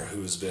Smear,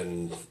 who's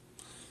been,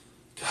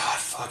 God,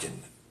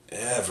 fucking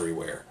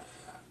everywhere.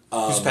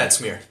 Who's Pat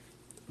Smear?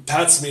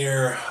 Pat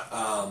Smear...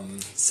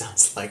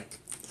 sounds like...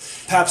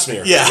 Pap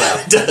smear. Yeah,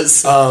 it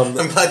does. I'm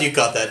glad you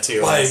caught that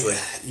too, honestly.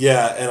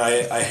 Yeah, and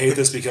I hate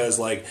this because,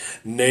 like,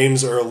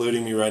 names are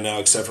eluding me right now,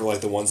 except for,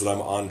 like, the ones that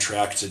I'm on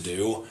track to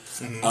do.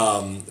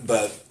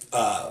 But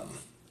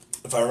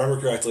if I remember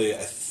correctly, I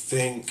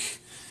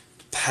think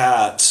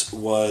Pat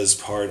was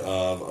part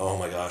of... Oh,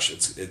 my gosh,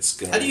 it's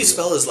going to... How do you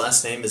spell his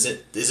last name? Is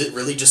it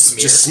really just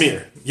Smear? Just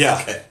Smear,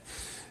 yeah. Okay.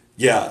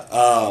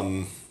 Yeah,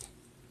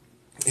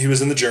 he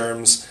was in the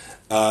Germs...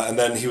 and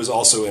then he was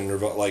also in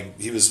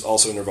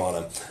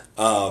Nirvana.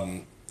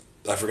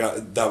 I forgot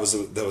it was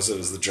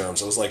the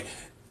Germs. I was like,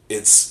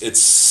 it's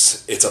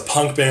a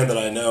punk band that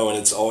I know, and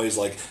it's always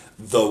like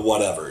the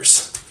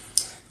whatevers.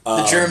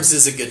 The Germs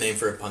is a good name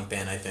for a punk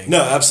band, I think.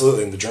 No,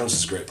 absolutely, and the Germs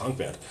is a great punk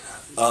band.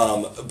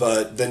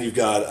 But then you've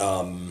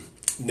got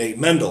Nate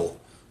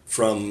Mendel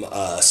from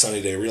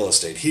Sunny Day Real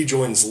Estate. He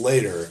joins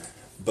later,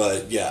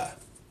 but yeah.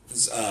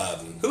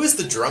 Who is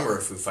the drummer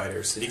of Foo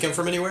Fighters? Did he come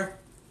from anywhere?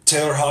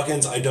 Taylor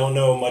Hawkins, I don't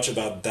know much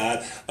about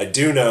that. I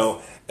do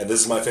know, and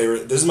this is my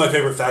favorite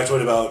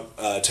factoid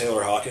about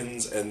Taylor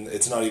Hawkins, and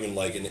it's not even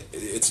like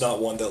it's not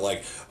one that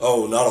like,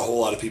 oh, not a whole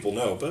lot of people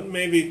know, but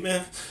maybe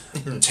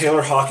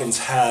Taylor Hawkins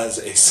has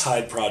a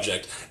side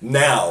project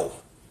now.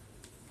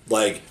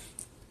 Like,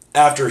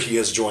 after he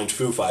has joined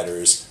Foo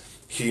Fighters,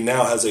 he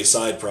now has a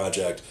side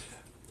project.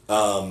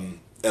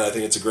 And I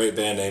think it's a great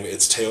band name.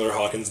 It's Taylor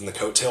Hawkins and the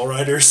Coattail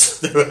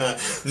Riders.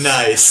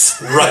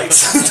 Nice. Right.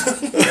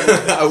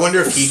 I wonder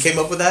if he came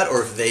up with that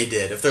or if they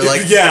did. If they're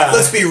like,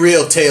 let's be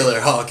real,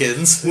 Taylor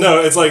Hawkins. No,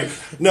 it's like,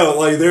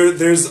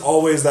 there's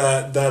always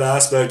that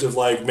aspect of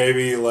like,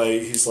 maybe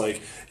like, he's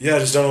like, yeah, I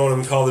just don't know what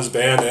I'm call this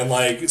band. And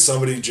like,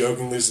 somebody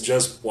jokingly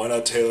suggests, why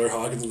not Taylor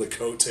Hawkins and the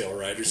Coattail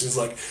Riders? He's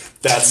like,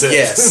 that's it.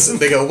 Yes.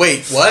 They go,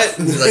 wait, what?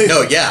 And he's like,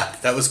 no, yeah,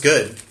 that was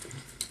good.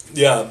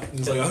 Yeah.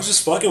 He's like, I was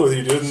just fucking with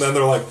you, dude. And then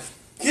they're like,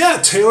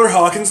 yeah, Taylor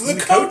Hawkins and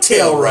the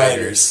Coattail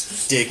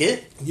Riders. Dig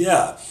it.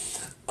 Yeah.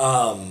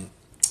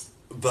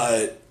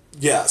 But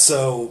yeah,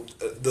 so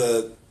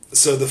the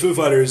Foo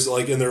Fighters,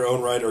 like in their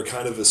own right, are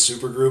kind of a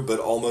supergroup, but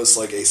almost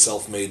like a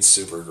self-made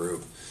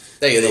supergroup.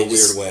 In a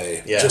weird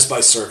way. Yeah. Just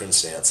by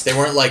circumstance. They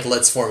weren't like,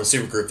 let's form a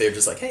supergroup. They were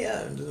just like, hey, play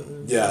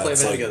a band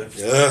together.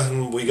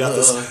 Yeah, we got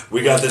this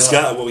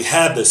guy. Well, we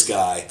had this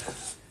guy.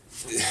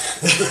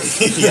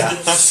 Yeah.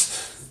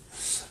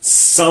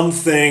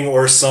 Something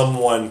or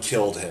someone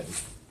killed him.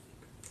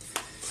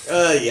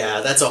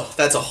 Yeah, that's a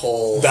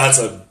whole... That's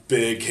a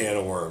big can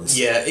of worms.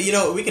 Yeah,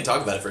 we can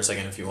talk about it for a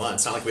second if you want.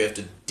 It's not like we have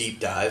to deep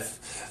dive.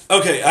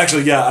 Okay,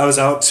 actually, yeah, I was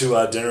out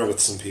to dinner with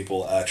some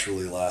people,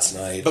 actually, last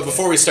night. But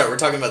before we start, we're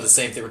talking about the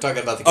same thing. We're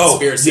talking about the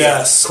conspiracy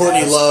of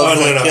Courtney Love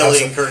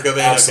killing Kurt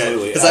Cobain.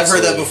 Absolutely. Because I've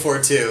heard that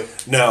before, too.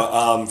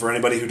 No, for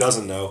anybody who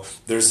doesn't know,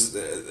 there's...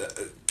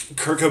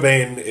 Kurt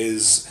Cobain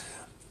is...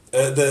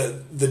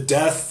 the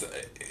death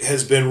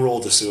has been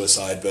ruled a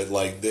suicide, but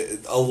like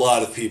a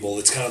lot of people,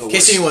 it's kind of the worst. In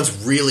case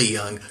anyone's really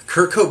young,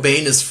 Kurt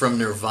Cobain is from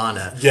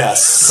Nirvana.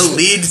 Yes, the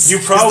lead. You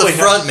probably the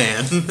front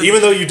man.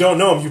 Even though you don't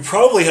know him, you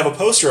probably have a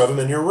poster of him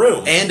in your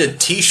room and a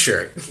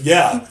T-shirt.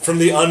 Yeah, from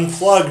the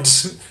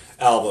Unplugged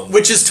album,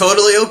 which is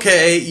totally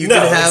okay. You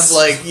can have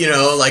like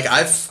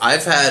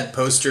I've had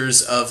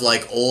posters of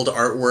like old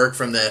artwork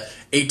from the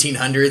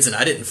 1800s, and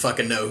I didn't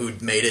fucking know who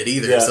made it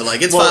either. Yeah. So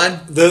like it's fine.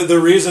 The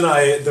reason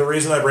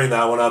I bring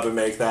that one up and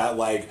make that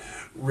like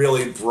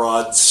really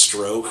broad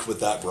stroke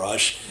with that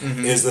brush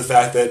is the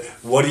fact that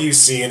what do you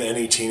see in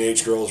any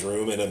teenage girl's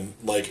room in a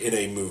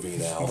movie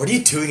now? What are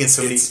you doing in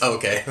so many? Oh,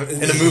 okay,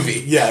 in a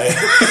movie. Yeah.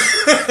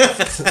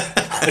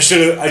 I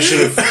should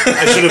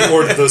have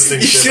ordered those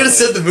things. You should have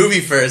said the movie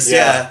first.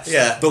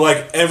 Yeah. But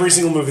like every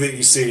single movie that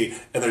you see,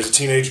 and there's a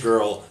teenage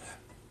girl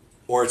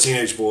or a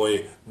teenage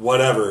boy,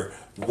 whatever.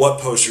 What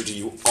poster do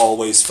you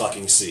always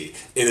fucking see?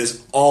 It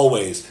is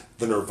always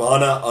the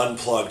Nirvana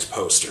Unplugged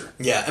poster.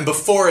 Yeah, and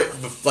before it,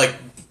 like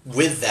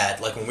with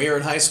that, like when we were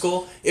in high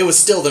school, it was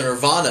still the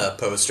Nirvana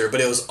poster, but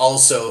it was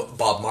also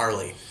Bob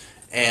Marley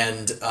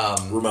and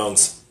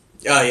Ramones.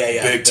 Oh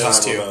yeah, big time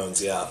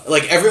Ramones. Yeah,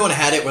 like everyone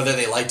had it whether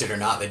they liked it or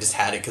not. They just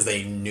had it because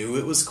they knew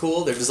it was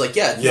cool. They're just like,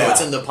 no,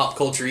 it's in the pop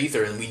culture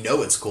ether, and we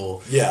know it's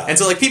cool. Yeah, and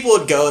so like people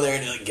would go there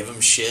and like give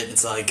them shit.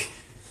 It's like.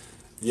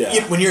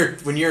 Yeah. When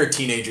you're a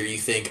teenager, you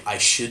think I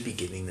should be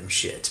giving them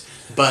shit,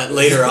 but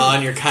later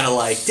on, you're kind of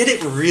like, did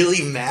it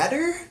really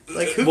matter?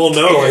 Like, who cares?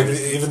 No. Like,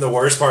 even the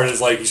worst part is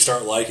like you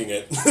start liking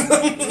it.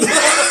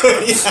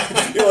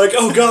 You're like,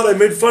 oh god, I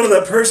made fun of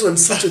that person. I'm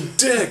such a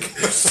dick.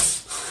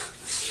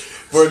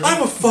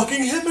 I'm a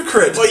fucking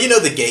hypocrite. Well,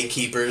 the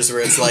gatekeepers,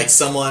 where it's like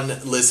someone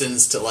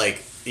listens to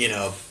like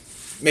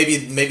maybe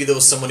there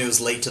was someone who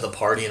was late to the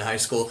party in high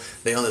school.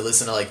 They only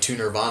listen to like 2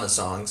 Nirvana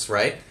songs,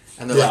 right?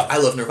 And they're like, I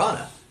love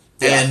Nirvana.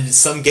 Yeah. And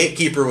some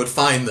gatekeeper would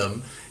find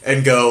them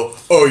and go,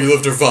 oh, you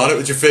love Nirvana?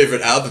 What's your favorite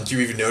album? Do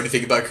you even know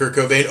anything about Kurt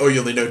Cobain? Oh, you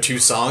only know 2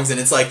 songs?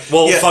 And it's like...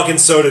 Well, fucking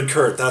so did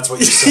Kurt. That's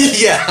what you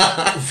said.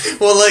 Yeah.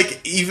 Well,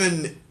 like,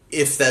 even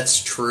if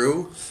that's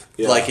true,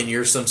 like, and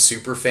you're some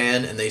super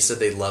fan and they said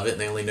they love it and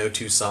they only know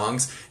 2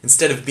 songs,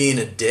 instead of being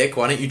a dick,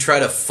 why don't you try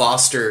to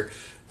foster...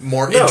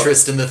 more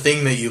interest in the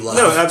thing that you love.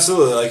 No,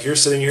 absolutely. Like, you're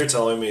sitting here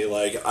telling me,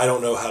 like, I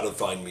don't know how to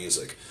find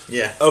music.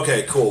 Yeah.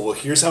 Okay, cool. Well,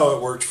 here's how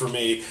it worked for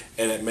me,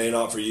 and it may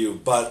not for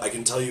you, but I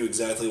can tell you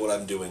exactly what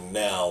I'm doing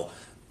now,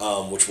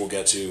 which we'll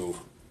get to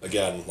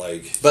again.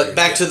 Like, but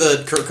back to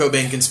the Kurt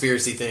Cobain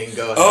conspiracy thing.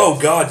 Go ahead. Oh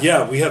God,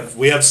 yeah, we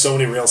have so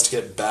many rails to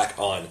get back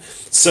on.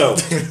 So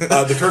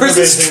the Kurt Where's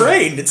this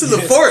train? It's in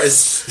the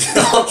forest,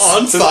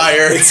 on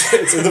fire.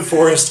 It's in the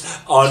forest,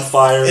 on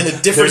fire. In a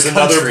different There's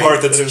country. Another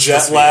part that's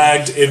jet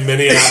lagged in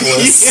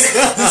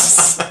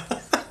Minneapolis.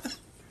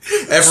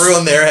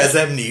 Everyone there has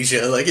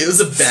amnesia. Like, it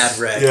was a bad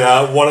wreck.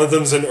 Yeah, one of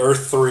them's in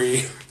Earth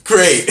 3.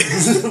 Great.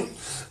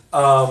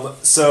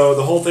 So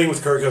the whole thing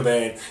with Kurt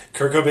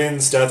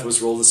Cobain's death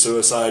was ruled a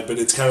suicide, but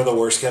it's kind of the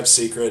worst kept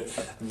secret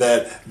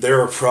that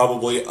there are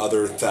probably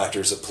other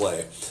factors at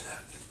play.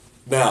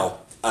 Now,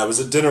 I was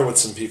at dinner with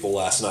some people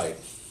last night.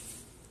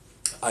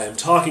 I am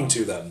talking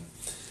to them.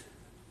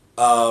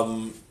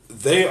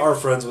 They are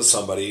friends with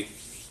somebody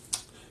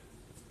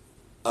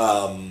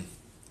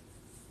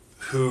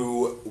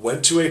who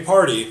went to a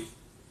party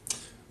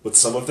with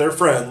some of their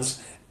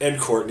friends, and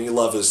Courtney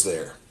Love is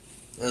there.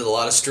 There's a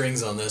lot of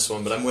strings on this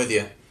one, but I'm with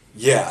you.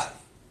 Yeah.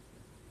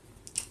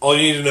 All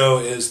you need to know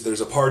is there's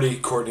a party,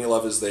 Courtney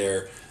Love is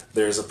there,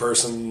 there's a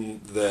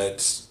person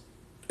that...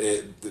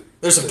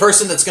 There's a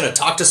person that's going to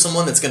talk to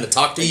someone that's going to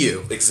talk to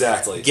you.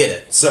 Exactly. Get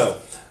it.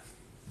 So,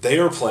 they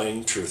are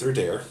playing Truth or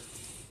Dare.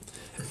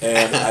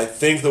 And I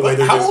think the way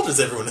they're How old is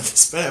everyone at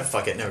this?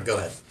 Fuck it. No, go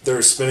ahead.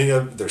 They're spinning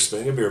a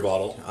beer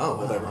bottle. Oh,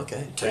 whatever.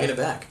 Okay. Bringing it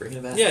back.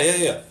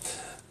 Yeah.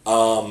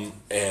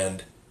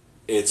 And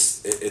it's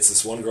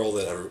this one girl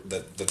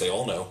that they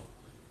all know.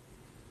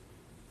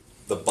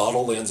 The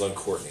bottle lands on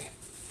Courtney.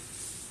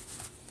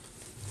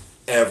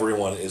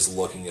 Everyone is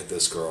looking at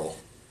this girl.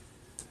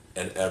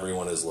 And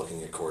everyone is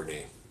looking at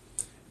Courtney.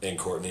 And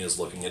Courtney is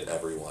looking at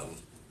everyone.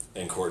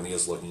 And Courtney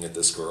is looking at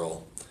this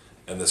girl.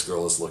 And this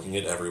girl is looking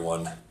at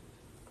everyone.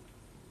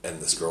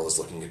 And this girl is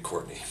looking at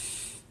Courtney.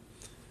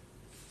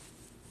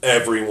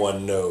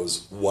 Everyone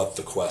knows what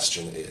the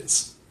question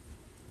is.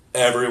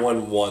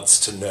 Everyone wants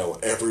to know.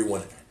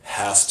 Everyone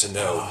has to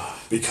know.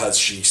 Because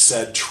she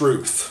said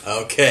truth.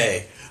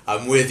 Okay,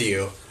 I'm with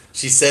you.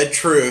 She said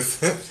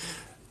truth.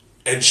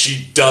 And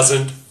she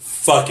doesn't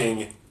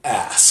fucking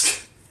ask.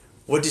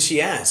 What did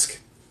she ask?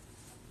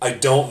 I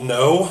don't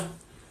know.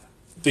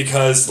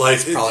 Because, like...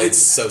 It's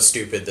so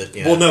stupid that,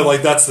 Well, no,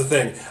 like, that's the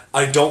thing.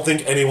 I don't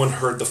think anyone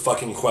heard the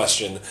fucking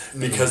question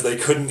because they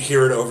couldn't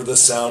hear it over the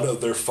sound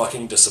of their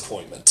fucking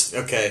disappointment.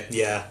 Okay,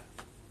 yeah.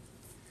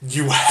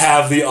 You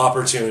have the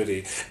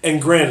opportunity. And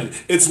granted,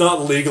 it's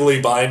not legally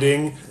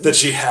binding that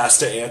she has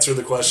to answer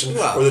the question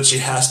or that she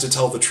has to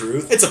tell the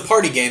truth. It's a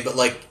party game, but,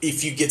 like,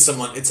 if you get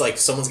someone... It's like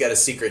someone's got a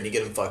secret and you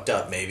get them fucked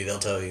up, maybe they'll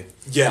tell you.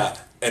 Yeah,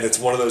 and it's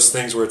one of those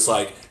things where it's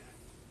like,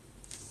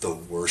 the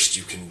worst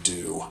you can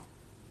do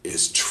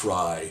is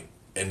try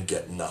and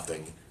get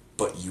nothing,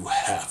 but you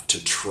have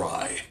to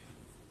try.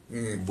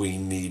 We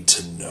need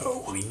to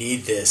know. We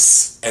need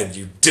this. And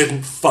you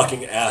didn't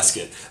fucking ask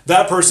it.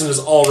 That person is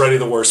already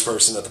the worst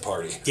person at the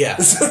party. Yeah.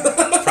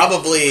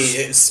 Probably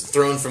it's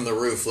thrown from the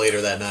roof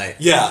later that night.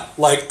 Yeah,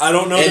 like, I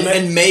don't know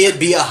and may it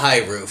be a high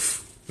roof.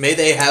 May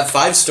they have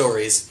 5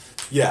 stories.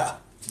 Yeah,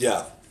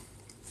 yeah.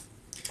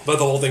 But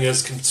the whole thing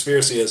is,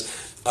 conspiracy is,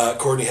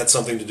 Courtney had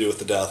something to do with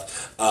the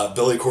death.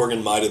 Billy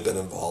Corgan might have been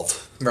involved.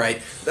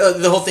 Right.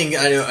 The whole thing,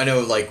 I know,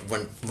 like,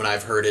 when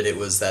I've heard it, it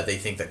was that they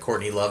think that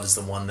Courtney Love is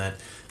the one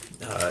that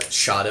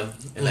shot him,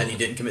 and that he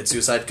didn't commit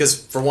suicide.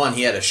 Because, for one,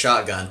 he had a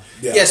shotgun.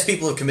 Yeah. Yes,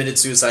 people have committed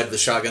suicide with the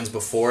shotguns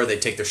before. They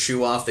take their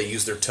shoe off, they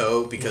use their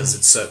toe, because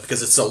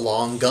it's a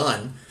long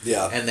gun.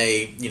 Yeah. And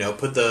they,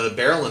 put the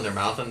barrel in their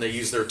mouth, and they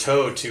use their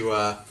toe to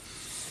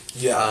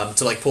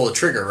like, pull the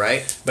trigger,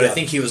 right? But I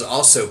think he was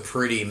also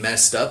pretty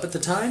messed up at the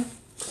time.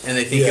 And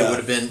they think it would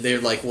have been... They're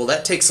like, well,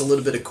 that takes a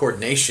little bit of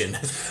coordination.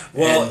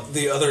 Well,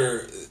 the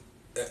other...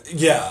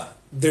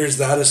 there's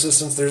that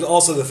assistance. There's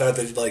also the fact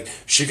that, like,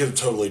 she could have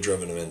totally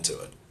driven him into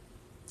it.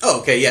 Oh,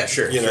 okay, yeah,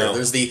 sure. You know?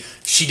 There's the...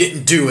 She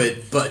didn't do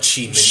it, but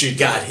she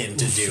got him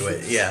to do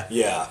it. Yeah.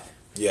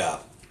 Yeah.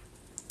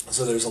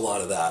 So there's a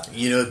lot of that.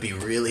 It'd be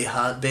really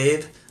hot,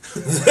 babe.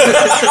 That's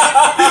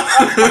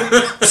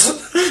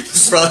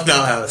probably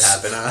not how it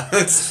happened, huh?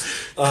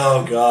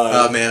 Oh, God.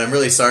 Oh, man, I'm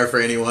really sorry for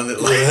anyone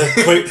that...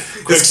 Like,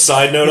 quick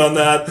side note on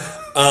that.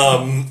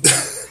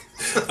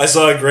 I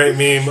saw a great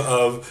meme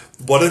of,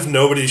 what if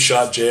nobody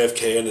shot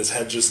JFK and his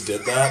head just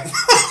did that?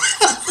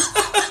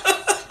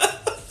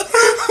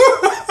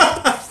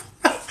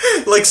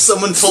 Like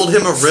someone told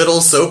him a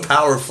riddle so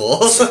powerful.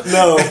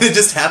 No. And it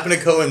just happened to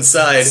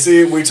coincide.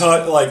 See, we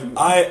talked, like,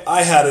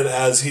 I had it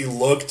as he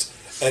looked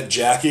at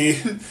Jackie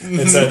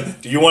and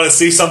said, do you want to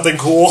see something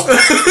cool?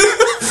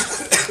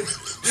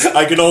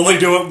 I can only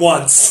do it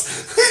once.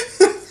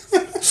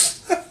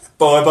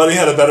 But my buddy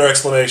had a better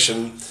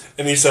explanation,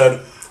 and he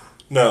said,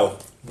 no,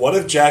 what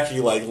if Jackie,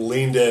 like,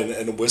 leaned in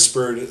and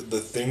whispered the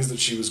things that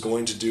she was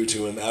going to do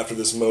to him after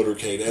this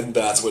motorcade, and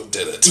that's what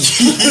did it.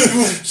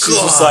 She's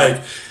just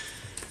like,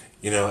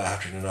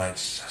 after tonight...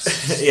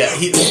 Yeah,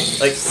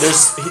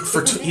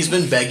 he's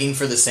been begging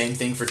for the same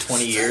thing for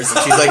 20 years, and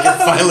she's like, you're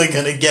finally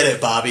gonna get it,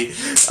 Bobby.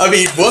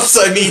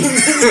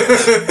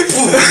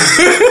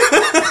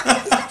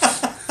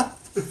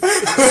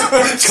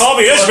 Call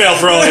me Ishmael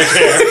for all you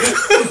care.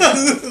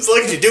 As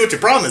long as you do what you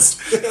promised.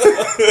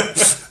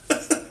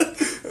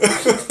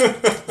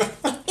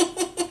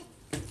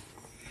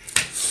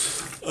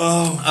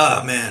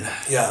 Oh, man.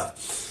 Yeah.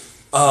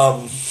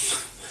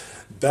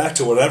 Back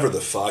to whatever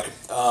the fuck.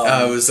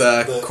 It was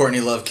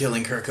Courtney Love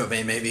killing Kurt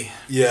Cobain, maybe.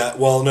 Yeah,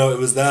 well, no, it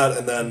was that,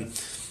 and then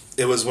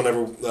it was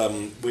whenever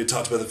we had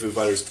talked about the Foo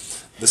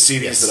Fighters, the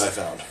CDs that I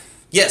found.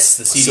 Yes,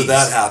 the CDs. So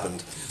that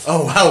happened.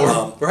 Oh,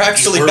 wow, we're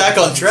actually back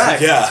on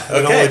track. Yeah,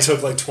 it only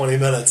took like 20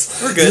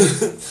 minutes. We're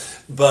good.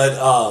 But,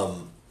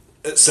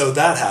 so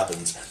that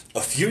happened.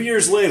 A few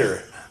years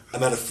later,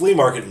 I'm at a flea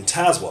market in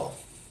Tazewell.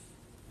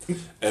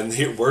 And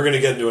here, we're going to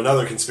get into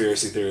another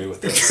conspiracy theory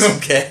with this.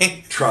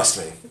 Okay. Trust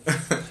me.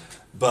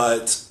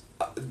 But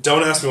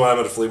don't ask me why I'm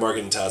at a flea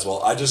market in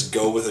Tazewell. I just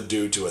go with a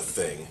dude to a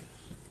thing.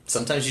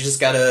 Sometimes you just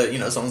gotta,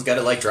 someone's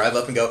gotta, like, drive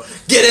up and go,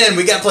 get in,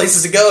 we got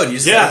places to go, and you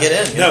just gotta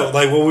get in. No,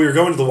 like, when we were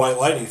going to the White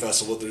Lightning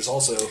Festival, there's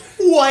also...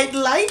 White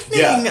Lightning!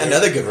 Yeah.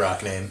 Another good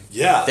rock name.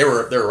 Yeah. They're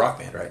a rock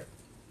band, right?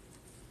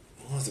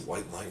 What was it,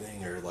 White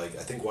Lightning? Or, like,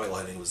 I think White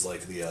Lightning was,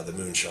 like, the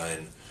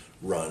Moonshine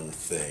Run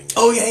thing.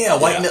 Oh, yeah.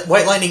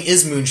 White Lightning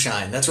is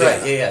Moonshine. That's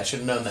right. Yeah, I should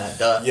have known that.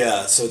 Duh.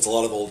 Yeah, so it's a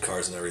lot of old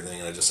cars and everything,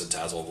 and I just said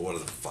Tazewell, but what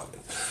the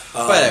fucking...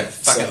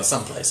 fucking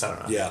someplace, I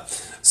don't know. Yeah.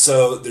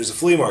 So there's a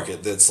flea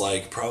market that's,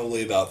 like,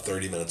 probably about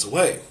 30 minutes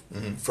away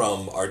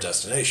from our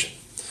destination.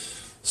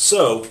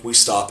 So we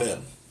stop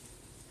in.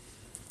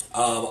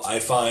 I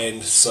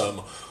find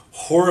some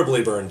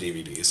horribly burned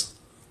DVDs.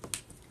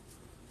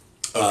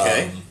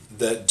 Okay.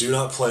 That do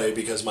not play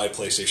because my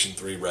PlayStation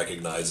 3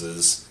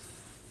 recognizes...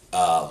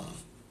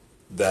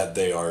 that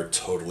they are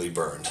totally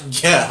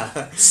burned.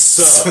 Yeah.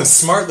 So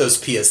smart those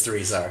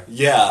PS3s are.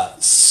 Yeah.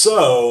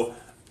 So,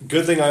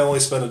 good thing I only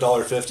spent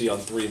 $1.50 on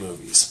 3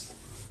 movies.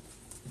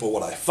 But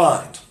what I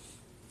find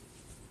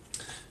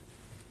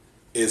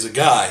is a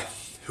guy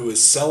who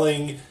is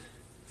selling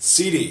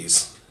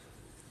CDs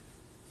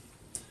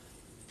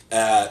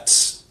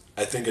at,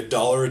 I think, $1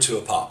 or $2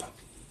 a pop.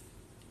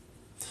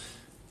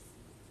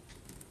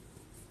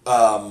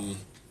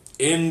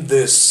 In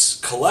this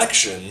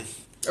collection...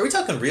 Are we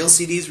talking real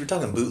CDs? We're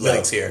talking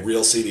bootlegs here.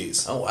 Real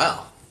CDs. Oh,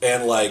 wow.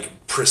 And,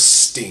 like,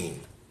 pristine.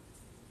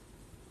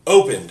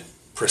 Opened,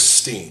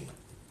 pristine.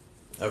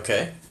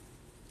 Okay.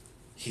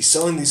 He's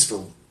selling these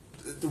for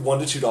 $1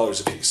 to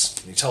 $2 a piece.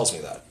 And he tells me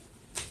that.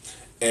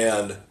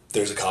 And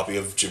there's a copy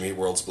of Jimmy Eat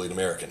World's Bleed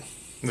American.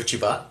 Which you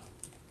bought?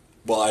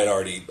 Well, I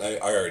already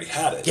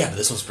had it. Yeah, but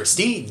this one's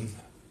pristine.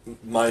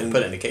 Mine...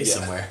 Put it in a case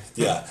somewhere.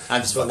 Yeah.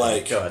 I'm just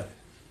fucking... Go ahead.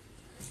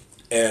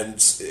 And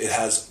it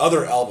has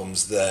other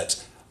albums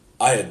that...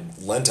 I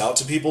had lent out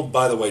to people.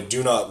 By the way,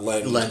 do not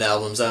lend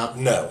albums out.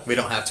 No, we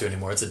don't have to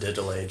anymore. It's a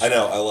digital age. I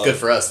know. I love. Good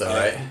for us, though,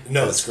 right?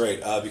 No, it's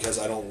great because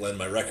I don't lend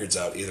my records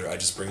out either. I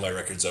just bring my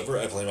records over.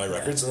 I play my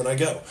records, and then I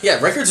go.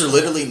 Yeah, records are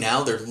literally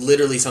now. They're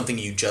literally something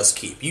you just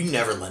keep. You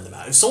never lend them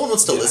out. If someone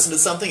wants to listen to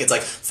something, it's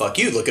like fuck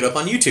you. Look it up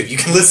on YouTube. You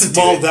can listen to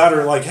it. Well, that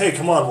or like, hey,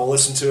 come on, we'll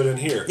listen to it in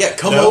here. Yeah,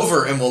 come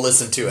over and we'll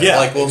listen to it. Yeah,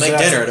 like we'll make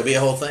dinner. It'll be a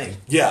whole thing.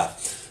 Yeah.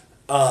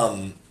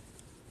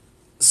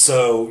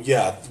 So,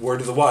 yeah, word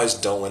to the wise,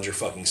 don't lend your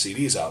fucking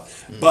CDs out.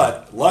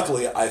 But,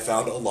 luckily, I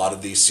found a lot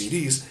of these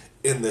CDs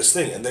in this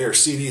thing, and they are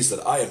CDs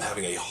that I am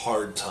having a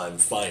hard time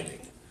finding.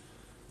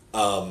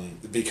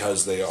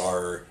 Because they're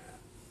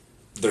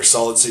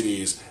solid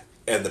CDs,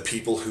 and the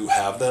people who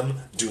have them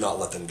do not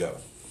let them go.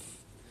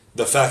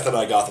 The fact that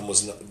I got them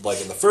was,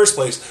 like, in the first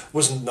place,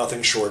 was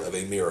nothing short of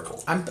a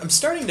miracle. I'm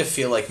starting to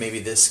feel like maybe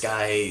this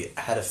guy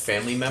had a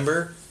family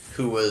member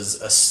who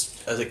was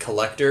a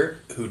collector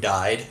who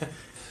died.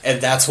 And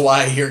that's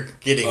why you're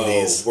getting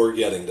these. We're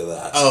getting to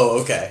that.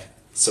 Oh, okay.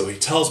 So he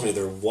tells me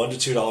they're $1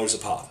 to $2 a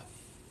pop.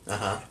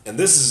 Uh-huh. And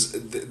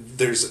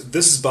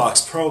this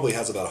box probably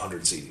has about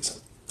 100 CDs in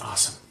it.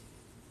 Awesome.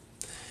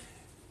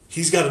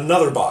 He's got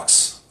another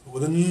box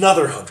with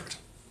another 100.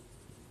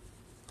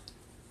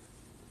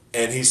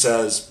 And he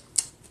says,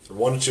 they're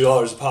 $1 to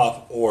 $2 a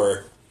pop,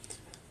 or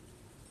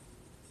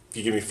if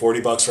you give me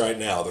 $40 right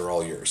now, they're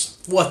all yours.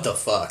 What the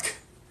fuck?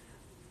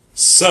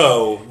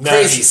 So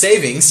crazy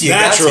savings.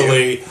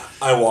 Naturally,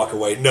 I walk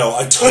away. No,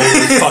 I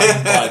totally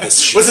fucking buy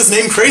this shit. What's his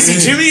name? Crazy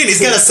Jimmy, and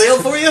he's got a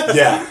sale for you.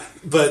 Yeah,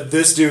 but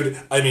this dude.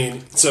 I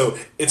mean, so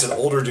it's an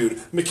older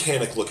dude,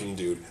 mechanic-looking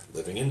dude,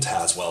 living in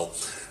Tazewell,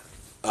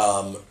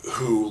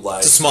 who like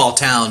it's a small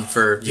town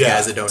for you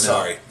guys that don't know.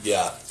 Sorry,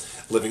 yeah,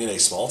 living in a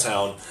small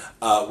town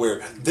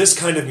where this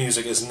kind of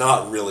music is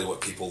not really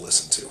what people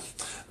listen to,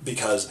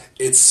 because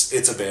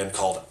it's a band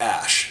called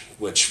Ash,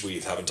 which we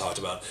haven't talked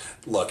about.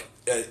 Look.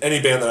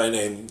 Any band that I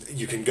name,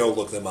 you can go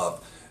look them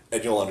up,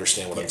 and you'll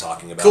understand what I'm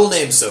talking about. Cool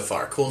names so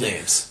far. Cool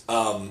names.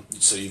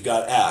 So you've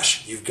got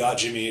Ash, you've got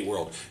Jimmy Eat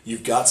World,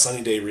 you've got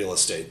Sunny Day Real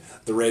Estate,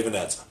 the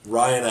Ravenettes,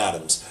 Ryan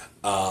Adams.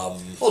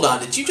 Hold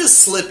on, did you just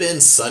slip in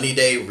Sunny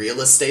Day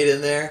Real Estate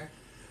in there?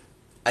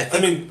 I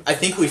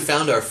think we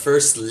found our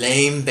first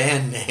lame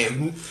band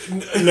name.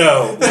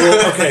 No,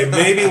 well, okay,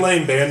 maybe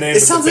lame band name.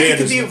 It sounds like it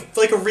could be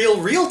like a real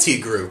realty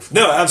group.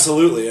 No,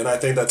 absolutely, and I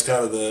think that's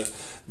kind of the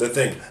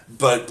thing.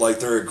 But like,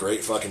 they're a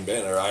great fucking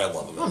band, or I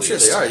love them. I'm sure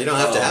they are. You don't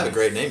have to have a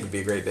great name to be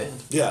a great band.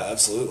 Yeah,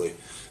 absolutely.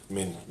 I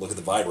mean, look at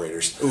the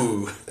Vibrators.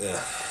 Ooh.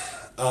 Yeah.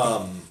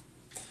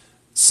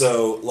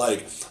 So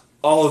like,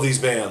 all of these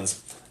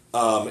bands,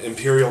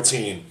 Imperial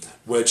Teen,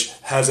 which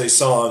has a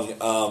song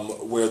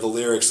where the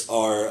lyrics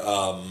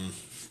are,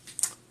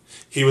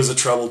 he was a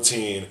troubled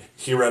teen,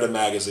 he read a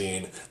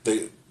magazine,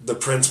 the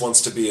prince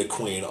wants to be a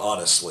queen,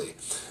 honestly.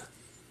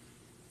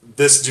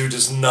 This dude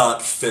does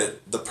not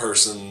fit the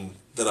person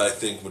that I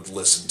think would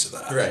listen to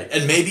that. Right,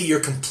 and maybe you're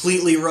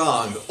completely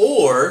wrong,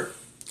 or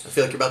I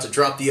feel like you're about to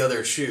drop the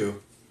other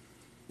shoe.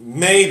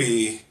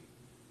 Maybe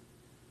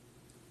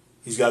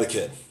he's got a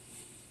kid.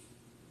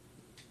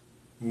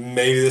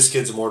 Maybe this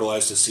kid's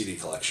immortalized his CD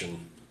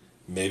collection.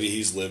 Maybe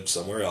he's lived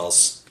somewhere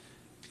else,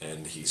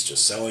 and he's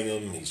just selling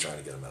them. He's trying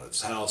to get them out of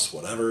his house,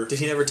 whatever. Did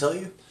he never tell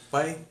you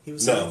why he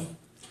was selling them?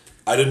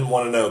 I didn't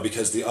want to know,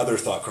 because the other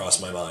thought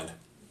crossed my mind.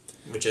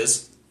 Which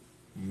is?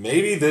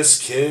 Maybe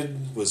this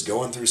kid was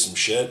going through some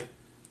shit.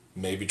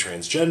 Maybe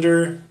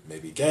transgender,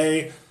 maybe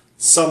gay,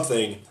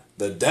 something.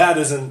 The dad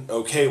isn't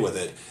okay with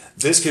it.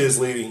 This kid is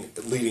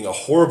leading a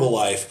horrible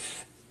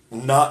life.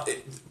 Not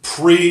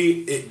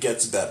it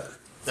gets better.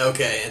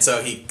 Okay, and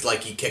so he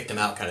kicked him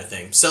out, kind of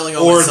thing. Selling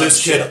all or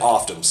this kid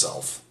offed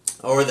himself.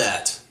 Or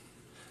that.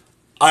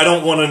 I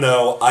don't want to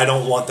know. I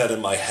don't want that in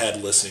my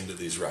head listening to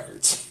these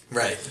records.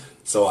 Right.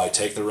 So I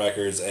take the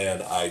records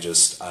and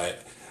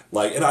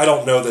and I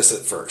don't know this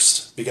at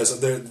first, because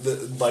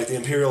the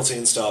Imperial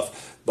Teen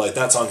stuff, like,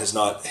 that song has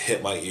not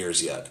hit my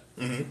ears yet.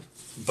 Mm-hmm.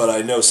 But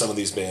I know some of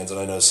these bands, and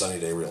I know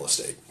Sunny Day Real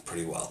Estate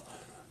pretty well.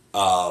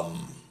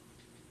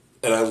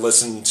 And I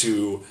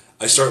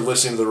start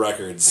listening to the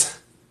records,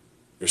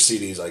 or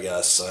CDs, I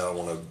guess. I don't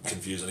want to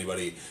confuse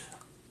anybody.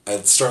 I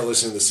start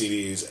listening to the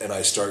CDs, and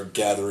I start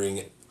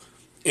gathering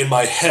in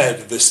my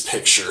head this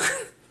picture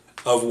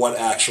of what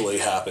actually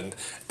happened.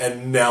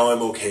 And now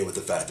I'm okay with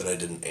the fact that I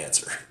didn't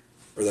answer.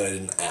 Or that I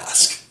didn't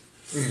ask.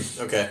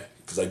 Okay.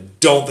 Because I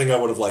don't think I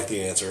would have liked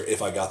the answer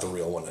if I got the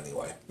real one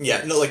anyway.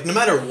 Yeah, no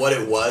matter what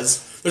it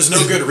was, there's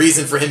no good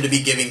reason for him to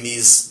be giving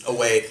these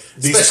away.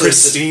 These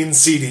pristine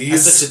CDs. At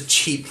such a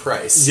cheap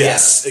price.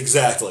 Yes,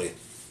 exactly.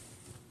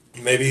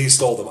 Maybe he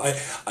stole them.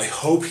 I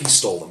hope he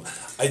stole them.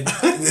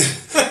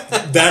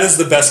 That is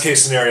the best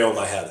case scenario in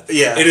my head.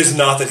 Yeah. It is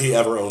not that he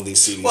ever owned these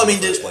CDs in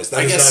the first place.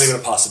 That is not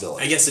even a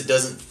possibility. I guess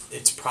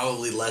it's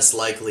probably less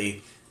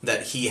likely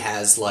that he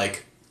has,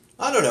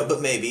 I don't know, but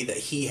maybe that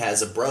he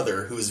has a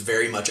brother who is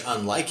very much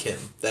unlike him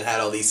that had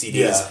all these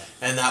CDs,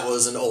 and that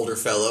was an older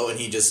fellow, and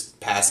he just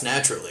passed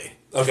naturally.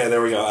 Okay,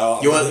 there we go.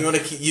 You want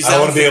to use that? I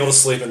want to be able to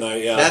sleep at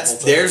night. Yeah,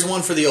 There's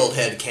one for the old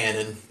head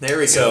canon. There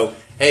we go.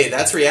 Hey,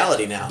 that's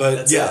reality now.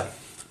 But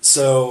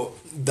so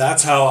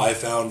that's how I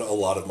found a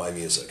lot of my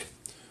music,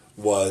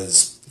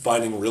 was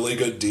finding really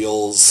good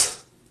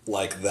deals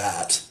like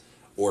that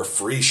or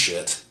free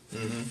shit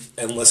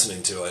and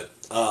listening to it.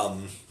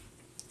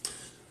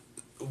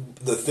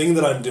 The thing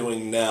that I'm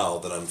doing now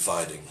that I'm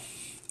finding,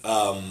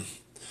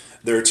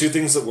 there are two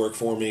things that work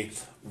for me.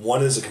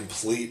 One is a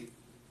complete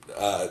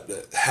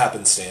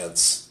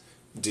happenstance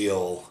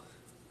deal,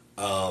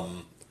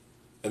 and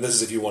this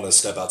is if you want to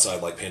step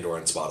outside like Pandora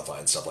and Spotify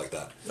and stuff like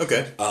that.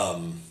 Okay.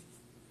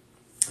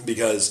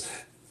 Because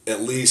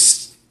at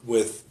least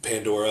with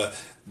Pandora,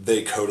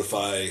 they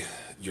codify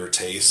your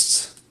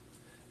tastes,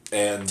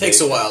 and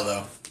takes a while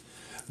though.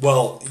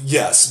 Well,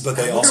 yes, but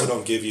they also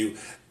don't give you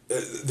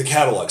the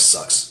catalog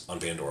sucks on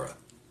Pandora.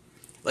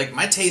 Like,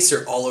 my tastes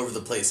are all over the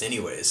place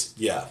anyways.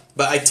 Yeah.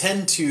 But I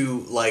tend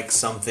to like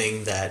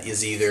something that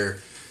is either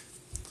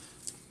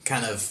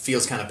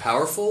feels kind of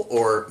powerful,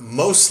 or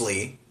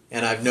mostly,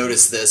 and I've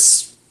noticed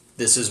this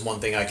is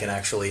one thing I can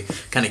actually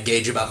kind of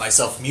gauge about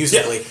myself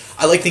musically,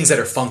 I like things that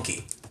are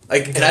funky.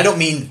 Like, and I don't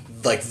mean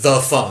like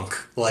the funk,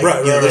 like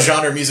the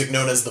genre of music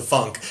known as the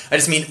funk. I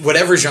just mean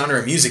whatever genre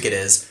of music it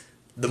is,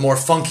 the more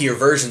funkier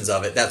versions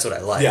of it, that's what I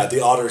like. Yeah,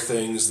 the odder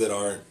things that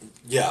aren't,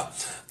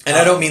 And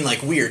I don't mean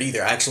like weird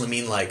either. I actually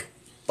mean like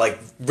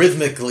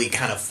rhythmically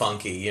kind of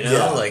funky, you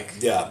know? I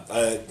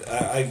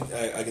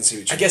can see what you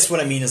mean. I guess what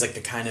I mean is like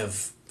the kind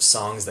of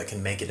songs that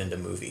can make it into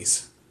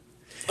movies.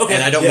 Okay.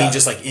 And I don't mean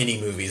just like any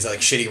movies, like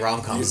shitty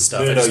rom-coms and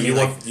stuff. No,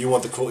 you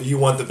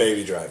want the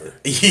Baby Driver.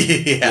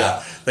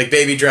 yeah. Like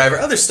Baby Driver,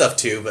 other stuff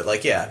too, but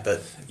like yeah.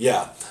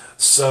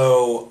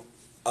 So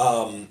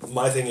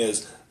my thing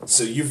is,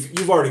 so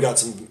you've already got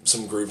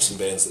some groups and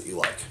bands that you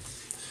like.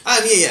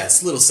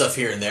 It's little stuff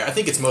here and there. I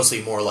think it's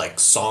mostly more like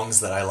songs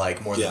that I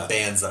like more than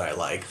bands that I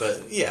like,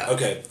 but yeah.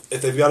 Okay,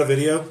 if they've got a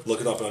video, look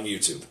it up on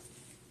YouTube.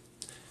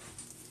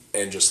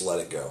 And just let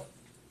it go.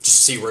 Just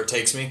see where it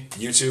takes me?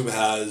 YouTube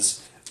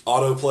has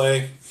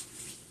autoplay,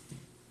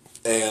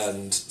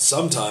 and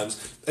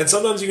sometimes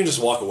you can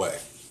just walk away.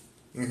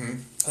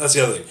 Mm-hmm. That's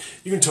the other thing.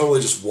 You can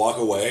totally just walk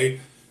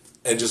away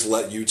and just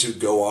let YouTube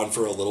go on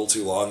for a little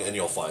too long, and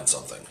you'll find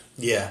something.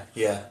 Yeah.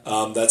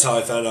 That's how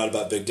I found out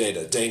about Big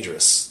Data.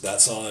 Dangerous.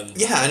 That's on...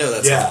 Yeah, I know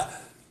that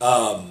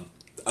song.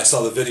 I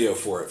saw the video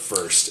for it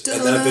first.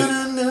 And that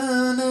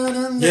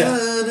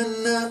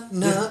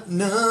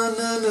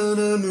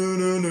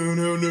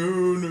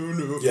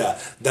Yeah,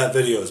 that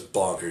video is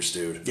bonkers,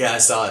 dude. Yeah, I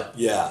saw it.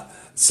 Yeah.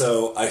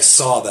 So I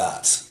saw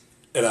that,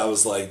 and I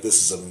was like,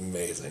 this is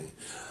amazing.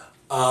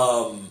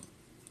 Another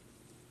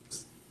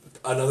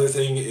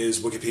thing is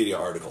Wikipedia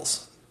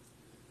articles.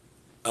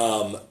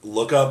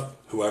 Look up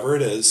whoever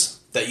it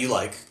is. That you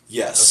like.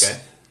 Yes. Okay.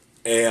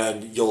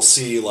 And you'll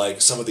see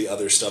like some of the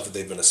other stuff that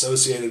they've been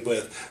associated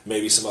with,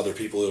 maybe some other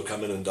people who have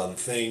come in and done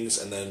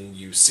things, and then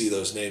you see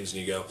those names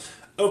and you go,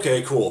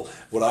 okay, cool.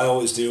 What I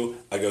always do,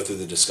 I go through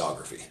the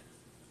discography.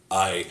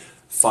 I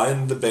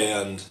find the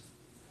band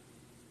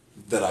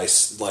that I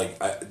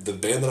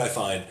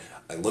find,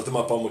 I look them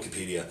up on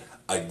Wikipedia,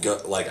 I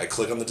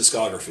click on the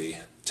discography,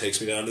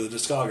 takes me down to the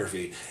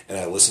discography, and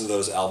I listen to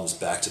those albums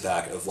back to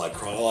back of like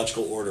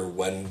chronological order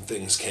when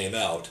things came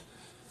out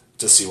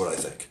to see what I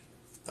think.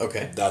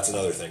 Okay. That's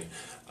another thing.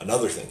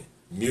 Another thing,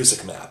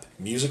 Music Map.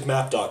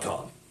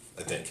 Musicmap.com,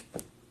 I think.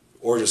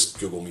 Or just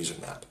Google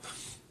Music Map.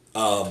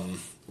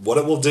 What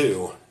it will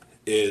do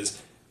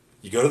is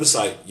you go to the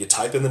site, you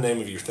type in the name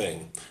of your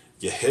thing,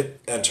 you hit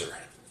enter,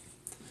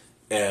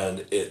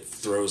 and it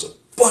throws a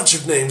bunch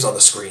of names on the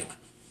screen.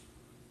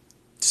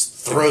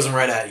 Just throws them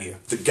right at you.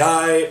 The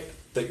guy,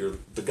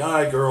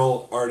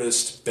 girl,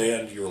 artist,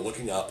 band you're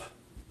looking up,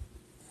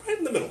 right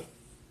in the middle.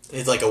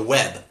 It's like a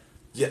web.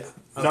 Yeah.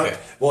 Okay.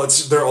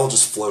 They're all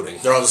just floating.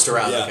 They're all just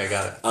around. Yeah. Okay,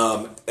 got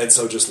it. And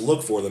so just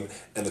look for them,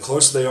 and the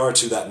closer they are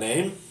to that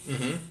name,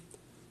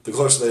 the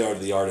closer they are to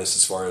the artist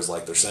as far as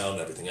like their sound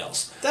and everything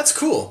else. That's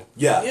cool.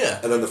 Yeah. Yeah.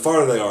 And then the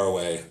farther they are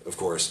away, of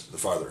course, the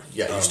farther.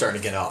 Yeah, you're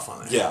starting to get off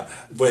on that. Yeah,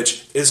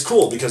 which is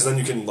cool because then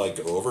you can like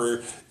go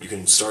over, you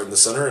can start in the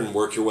center and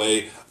work your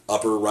way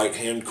upper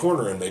right-hand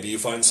corner, and maybe you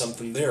find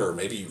something there, or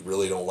maybe you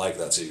really don't like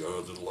that, so you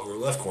go to the lower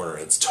left corner,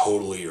 and it's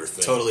totally your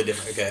thing. Totally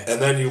different, okay.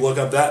 And then you look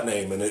up that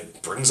name, and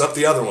it brings up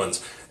the other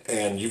ones,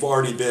 and you've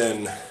already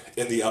been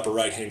in the upper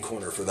right-hand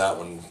corner for that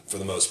one, for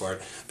the most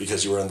part,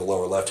 because you were in the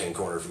lower left-hand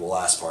corner for the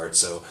last part,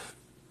 so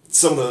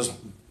some of those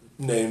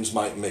names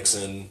might mix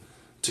in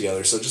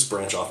together, so just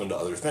branch off into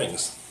other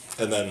things.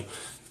 And then,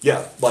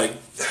 yeah, like,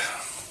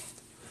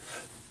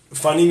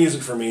 finding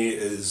music for me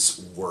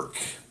is work,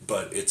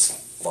 but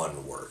it's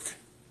fun work.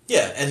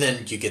 Yeah, and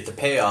then you get the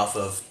payoff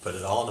of put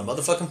it all in a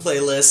motherfucking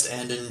playlist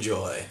and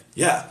enjoy.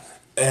 Yeah.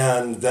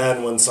 And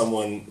then when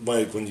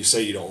you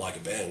say you don't like a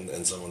band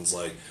and someone's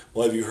like,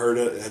 well, have you heard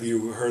it? Have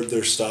you heard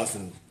their stuff?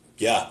 And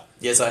yeah.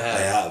 Yes, I have.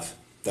 I have.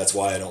 That's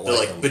why I don't They're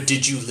like them. them. But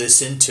did you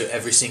listen to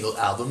every single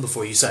album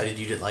before you decided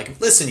you didn't like them?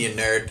 Listen, you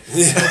nerd.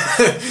 Yeah.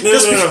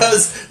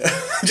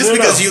 Just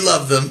because you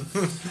love them.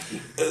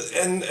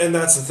 And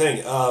that's the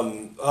thing.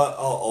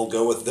 I'll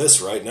go with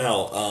this right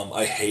now.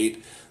 I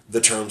hate the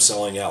term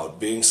selling out.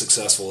 Being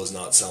successful is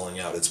not selling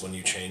out. It's when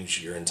you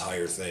change your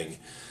entire thing.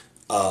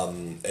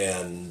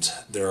 And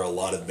there are a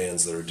lot of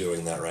bands that are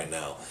doing that right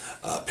now.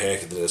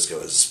 Panic at the Disco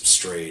has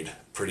strayed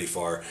pretty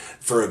far.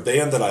 For a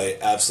band that I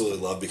absolutely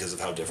love because of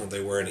how different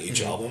they were in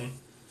each album,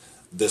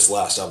 this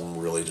last album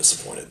really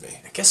disappointed me.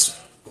 I guess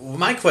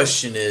my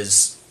question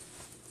is,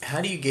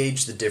 how do you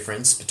gauge the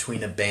difference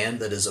between a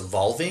band that is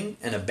evolving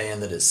and a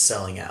band that is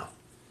selling out?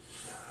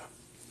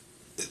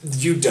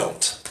 You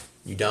don't.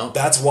 You don't?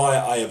 That's why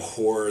I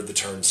abhor the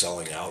term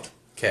selling out.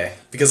 Okay.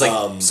 Because,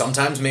 like,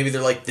 sometimes maybe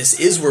they're like, this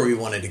is where we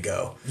wanted to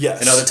go.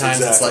 Yes, and other times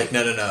exactly. It's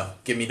like, no.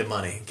 Give me the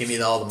money. Give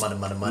me all the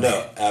money.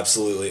 No,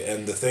 absolutely.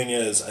 And the thing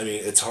is, I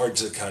mean, it's hard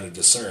to kind of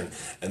discern.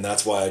 And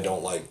that's why I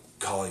don't like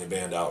calling a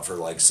band out for,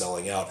 like,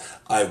 selling out.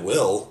 I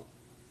will,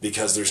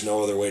 because there's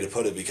no other way to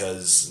put it,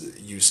 because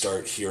you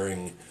start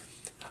hearing...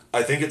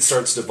 I think it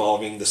starts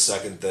devolving the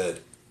second that...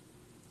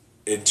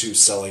 into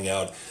selling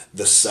out,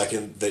 the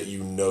second that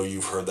you know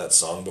you've heard that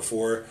song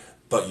before,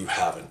 but you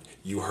haven't.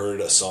 You heard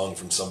a song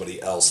from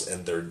somebody else,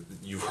 and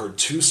you heard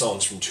two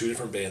songs from two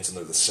different bands, and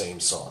they're the same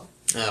song.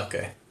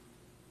 Okay.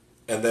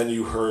 And then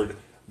you heard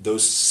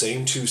those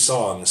same two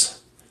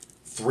songs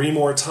 3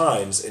 more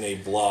times in a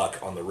block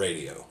on the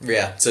radio.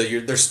 Yeah, so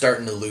they're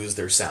starting to lose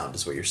their sound,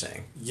 is what you're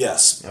saying.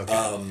 Yes.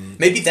 Okay.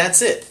 Maybe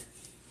that's it.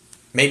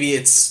 Maybe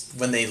it's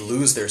when they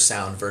lose their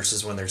sound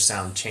versus when their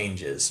sound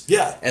changes.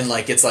 Yeah. And,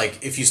 like, it's like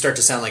if you start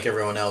to sound like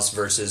everyone else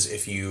versus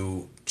if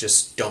you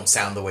just don't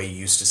sound the way you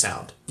used to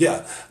sound.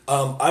 Yeah.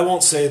 I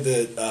won't say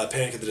that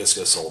Panic at the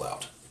Disco sold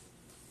out.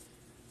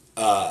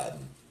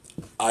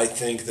 I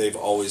think they've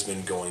always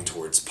been going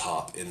towards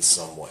pop in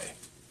some way.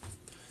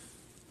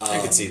 I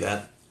could see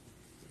that.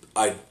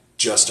 I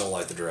just don't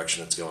like the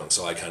direction it's going,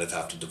 so I kind of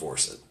have to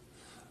divorce it.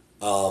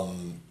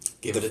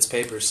 Give it its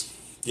papers.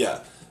 Yeah.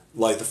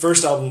 Like, the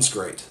first album's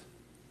great,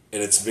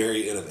 and it's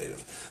very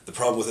innovative. The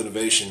problem with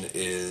innovation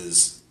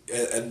is,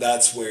 and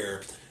that's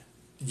where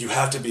you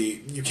have to be,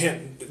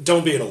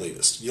 don't be an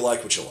elitist. You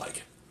like what you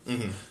like.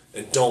 Mm-hmm.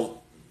 And don't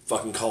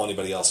fucking call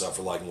anybody else out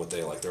for liking what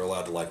they like. They're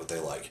allowed to like what they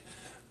like.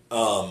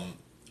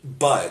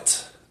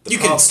 But... You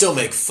can still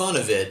make fun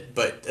of it,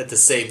 but at the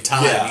same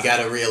time, you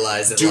gotta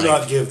realize that, do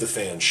not give the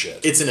fans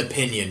shit. It's an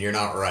opinion, you're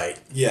not right.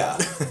 Yeah.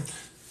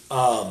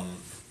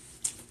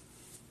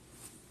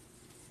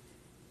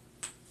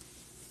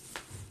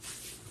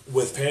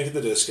 With Panic at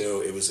the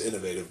Disco, it was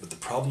innovative, but the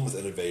problem with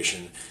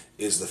innovation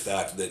is the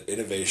fact that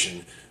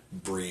innovation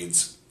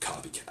breeds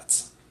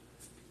copycats.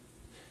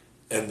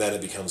 And then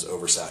it becomes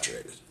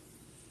oversaturated.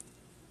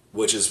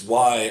 Which is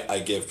why I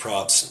give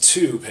props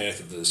to Panic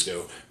at the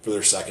Disco for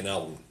their second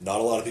album. Not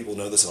a lot of people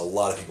know this, and a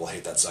lot of people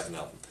hate that second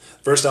album.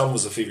 First album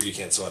was A Fever You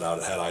Can't Sweat Out.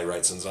 It had I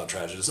Write Sins Not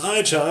Tragedies.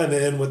 I chime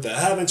in with the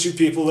haven't you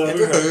people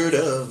ever heard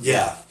of?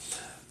 Yeah.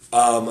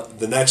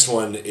 The next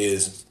one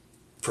is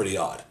Pretty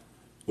Odd,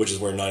 which is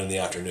where 9 in the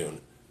Afternoon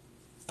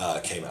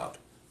came out.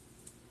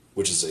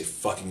 Which is a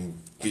fucking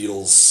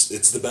Beatles...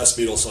 It's the best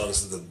Beatles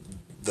songs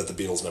that the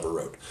Beatles never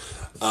wrote.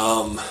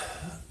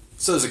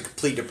 So it was a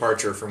complete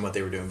departure from what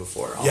they were doing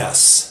before. Almost.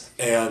 Yes,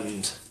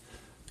 and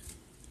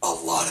a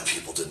lot of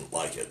people didn't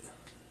like it.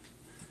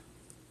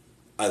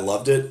 I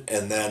loved it,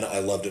 and then I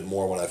loved it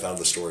more when I found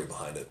the story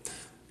behind it.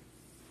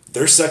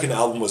 Their second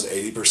album was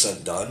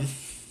 80% done.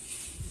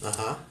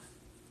 Uh-huh.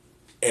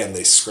 And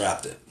they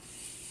scrapped it.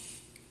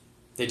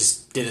 They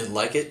just didn't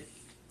like it?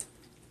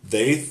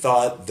 They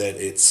thought that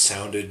it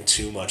sounded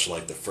too much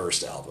like the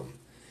first album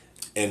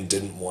and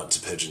didn't want to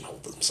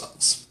pigeonhole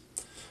themselves.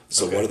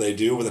 So what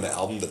do with an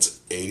album that's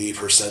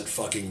 80%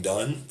 fucking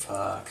done?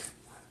 Fuck.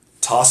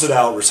 Toss it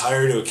out,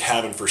 retire to a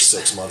cabin for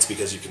 6 months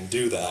because you can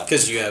do that.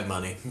 Because you have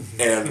money.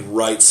 And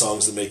write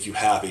songs that make you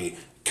happy,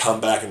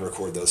 come back and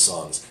record those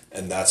songs.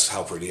 And that's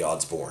how Pretty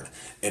Odd's born.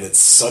 And it's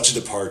such a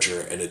departure,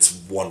 and it's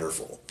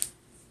wonderful.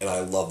 And I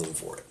love them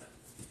for it.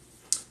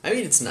 I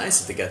mean, it's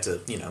nice that they got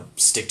to,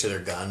 stick to their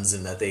guns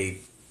and that they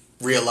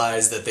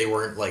realized that they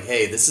weren't like,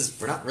 hey,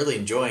 we're not really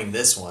enjoying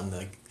this one.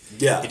 Like,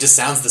 yeah. It just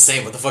sounds the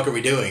same. What the fuck are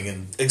we doing?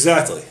 And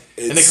exactly.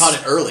 And they caught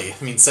it early.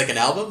 I mean, second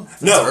album?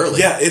 That's early.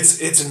 Yeah, it's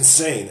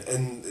insane.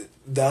 And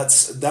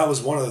that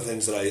was one of the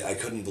things that I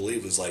couldn't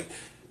believe was, like,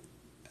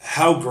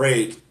 how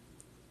great,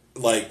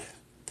 like,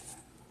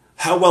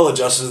 how well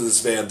adjusted is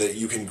this band that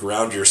you can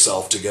ground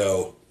yourself to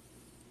go,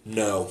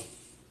 no,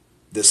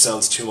 this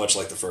sounds too much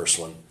like the first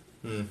one.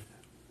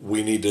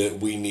 We need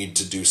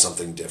to do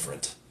something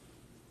different.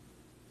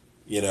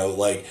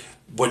 Like,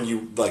 when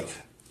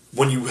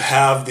you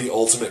have the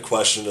ultimate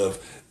question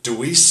of, do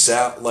we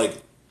sound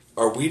like,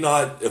 are we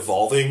not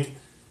evolving?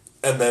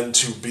 And then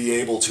to be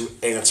able to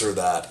answer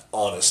that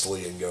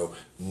honestly and go,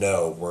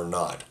 no, we're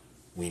not.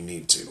 We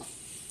need to.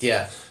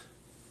 Yeah.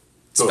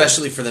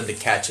 Especially for them to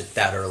catch it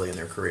that early in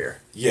their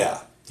career.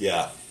 Yeah,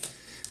 yeah.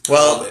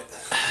 Well,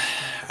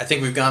 I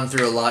think we've gone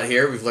through a lot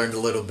here. We've learned a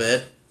little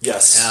bit.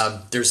 Yes.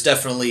 There's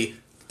definitely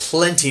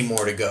plenty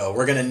more to go.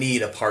 We're going to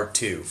need a part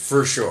 2,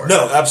 for sure.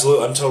 No,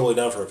 absolutely. I'm totally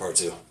down for a part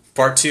 2.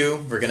 part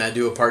 2. We're going to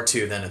do a part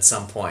 2 then at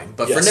some point.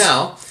 But yes. for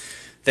now,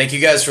 thank you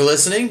guys for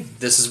listening.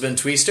 This has been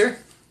Tweester.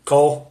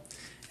 Cole.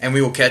 And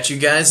we will catch you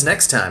guys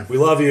next time. We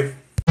love you.